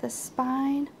down the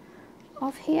spine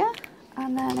of here,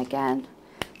 and then again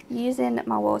using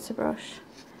my water brush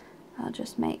I'll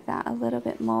just make that a little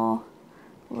bit more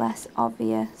less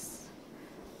obvious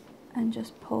and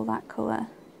just pull that colour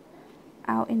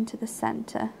out into the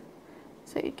centre,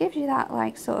 so it gives you that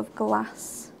like sort of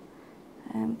glass,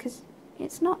 because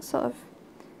it's not sort of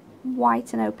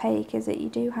white and opaque, is it? You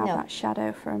do have that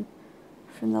shadow from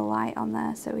the light on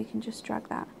there, so we can just drag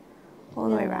that all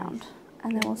the way around,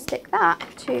 and then we'll stick that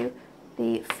to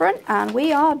the front and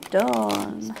we are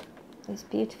done. It's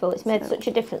beautiful. It's made such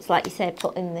a difference, like you say,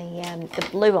 putting the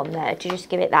blue on there to just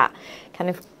give it that kind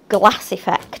of glass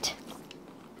effect.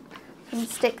 And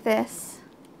stick this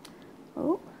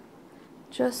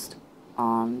just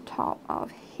on top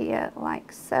of here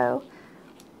like so,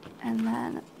 and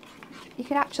then you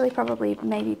could actually probably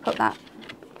maybe put that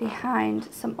behind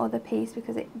some other piece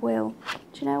because it will,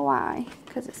 do you know why?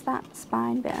 Because it's that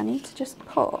spine bit. I need to just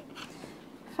put,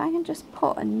 if I can just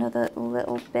put another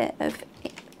little bit of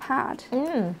pad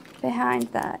behind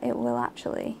there, it will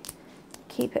actually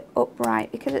keep it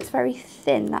upright because it's very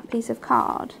thin, that piece of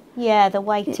card. Yeah, the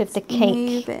weight of the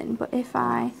cake. Moving, but if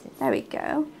I, there we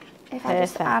go, if I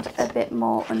just add a bit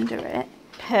more under it,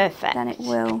 then it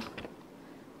will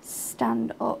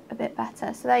stand up a bit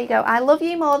better. So there you go. I love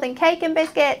you more than cake and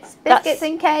biscuits. Biscuits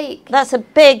and cake. That's a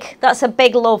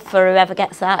big love for whoever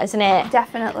gets that, isn't it?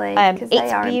 Definitely, because they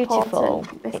are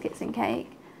important. Biscuits and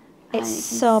cake. It's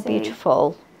so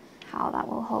beautiful. How that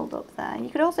will hold up there. You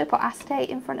could also put acetate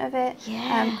in front of it.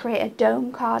 Yeah. Create a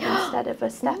dome card instead of a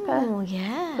stepper. Oh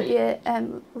yeah. Put your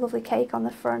lovely cake on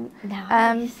the front.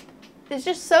 Nice. There's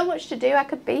just so much to do. I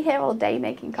could be here all day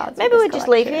making cards. Maybe we'll just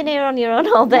leave you in here on your own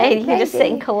all day. You can just sit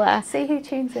and colour. See who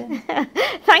tunes in.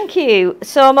 Thank you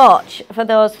so much for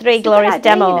those three glorious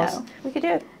demos. You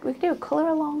know. We could do a colour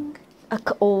along. A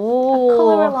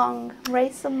colour along.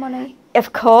 Raise some money.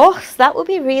 Of course, that would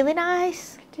be really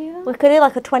nice. We could do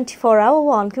like a 24-hour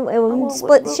one, couldn't we? We can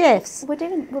split shifts. We're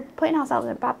putting ourselves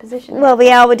in a bad position. Well, we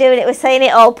are. We're doing it. We're saying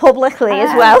it all publicly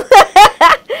as well.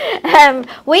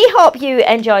 We hope you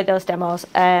enjoyed those demos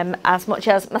as much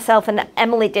as myself and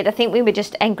Emily did. I think we were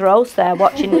just engrossed there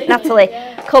watching Natalie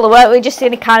colour work. We were just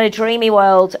in a kind of dreamy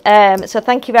world. So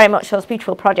thank you very much for those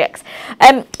beautiful projects.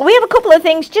 We have a couple of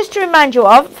things just to remind you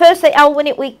of. Firstly, our Win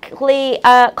It Weekly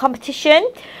competition.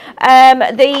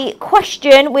 The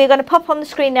question we're going to pop on the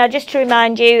screen now just to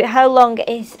remind you: how long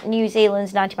is New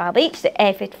Zealand's 90-mile beach? Is it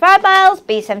A 55 miles,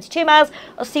 B 72 miles,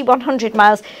 or C 100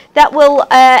 miles? That will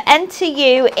enter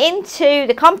you into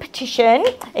the competition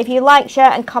if you like,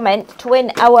 share and comment to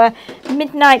win our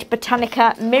Midnight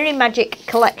Botanica Mirror Magic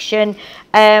collection.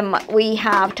 We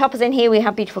have toppers in here, we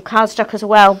have beautiful cardstock as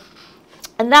well.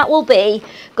 And that will be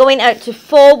going out to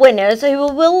 4 winners who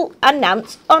we will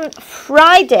announce on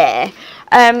Friday.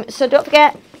 So don't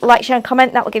forget, like, share and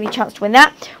comment. That will give you a chance to win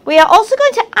that. We are also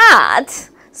going to add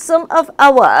some of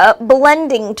our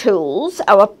blending tools,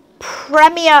 our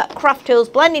Premier Craft Tools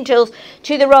blending tools,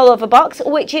 to the rollover box,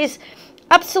 which is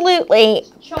absolutely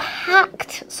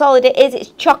packed solid. It is. It's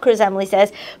chocker, as Emily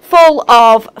says, full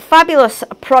of fabulous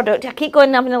product. I keep going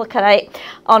and having a look at it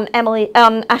on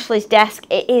Ashley's desk.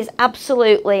 It is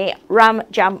absolutely ram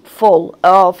jam full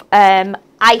of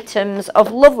items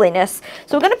of loveliness.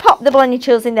 So we're going to pop the blending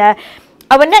tools in there.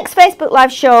 Our next Facebook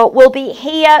Live show will be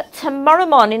here tomorrow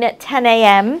morning at 10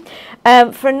 a.m.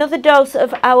 For another dose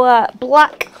of our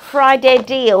Black Friday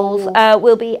deals.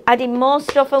 We'll be adding more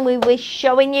stuff, and we'll be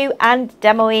showing you and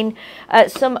demoing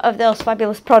some of those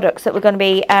fabulous products that we're going to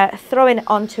be throwing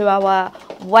onto our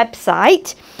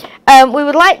website. We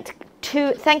would like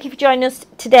to thank you for joining us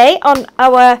today on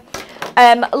our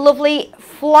lovely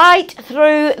flight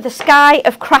through the sky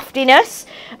of craftiness.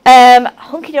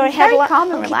 Hunky-dory head. Very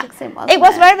calm and relaxing, wasn't it? It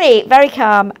was very, very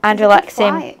calm and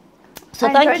relaxing. So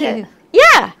thank you.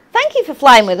 Yeah, thank you for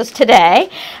flying with us today,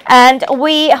 and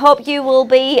we hope you will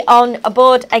be on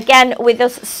board again with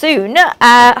us soon.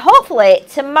 Hopefully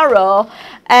tomorrow.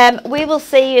 We will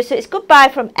see you. So it's goodbye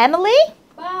from Emily.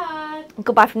 Bye.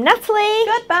 Goodbye from Natalie.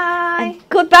 Goodbye. And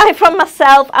goodbye from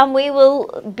myself, and we will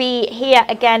be here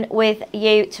again with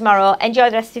you tomorrow. Enjoy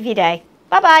the rest of your day.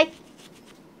 Bye bye.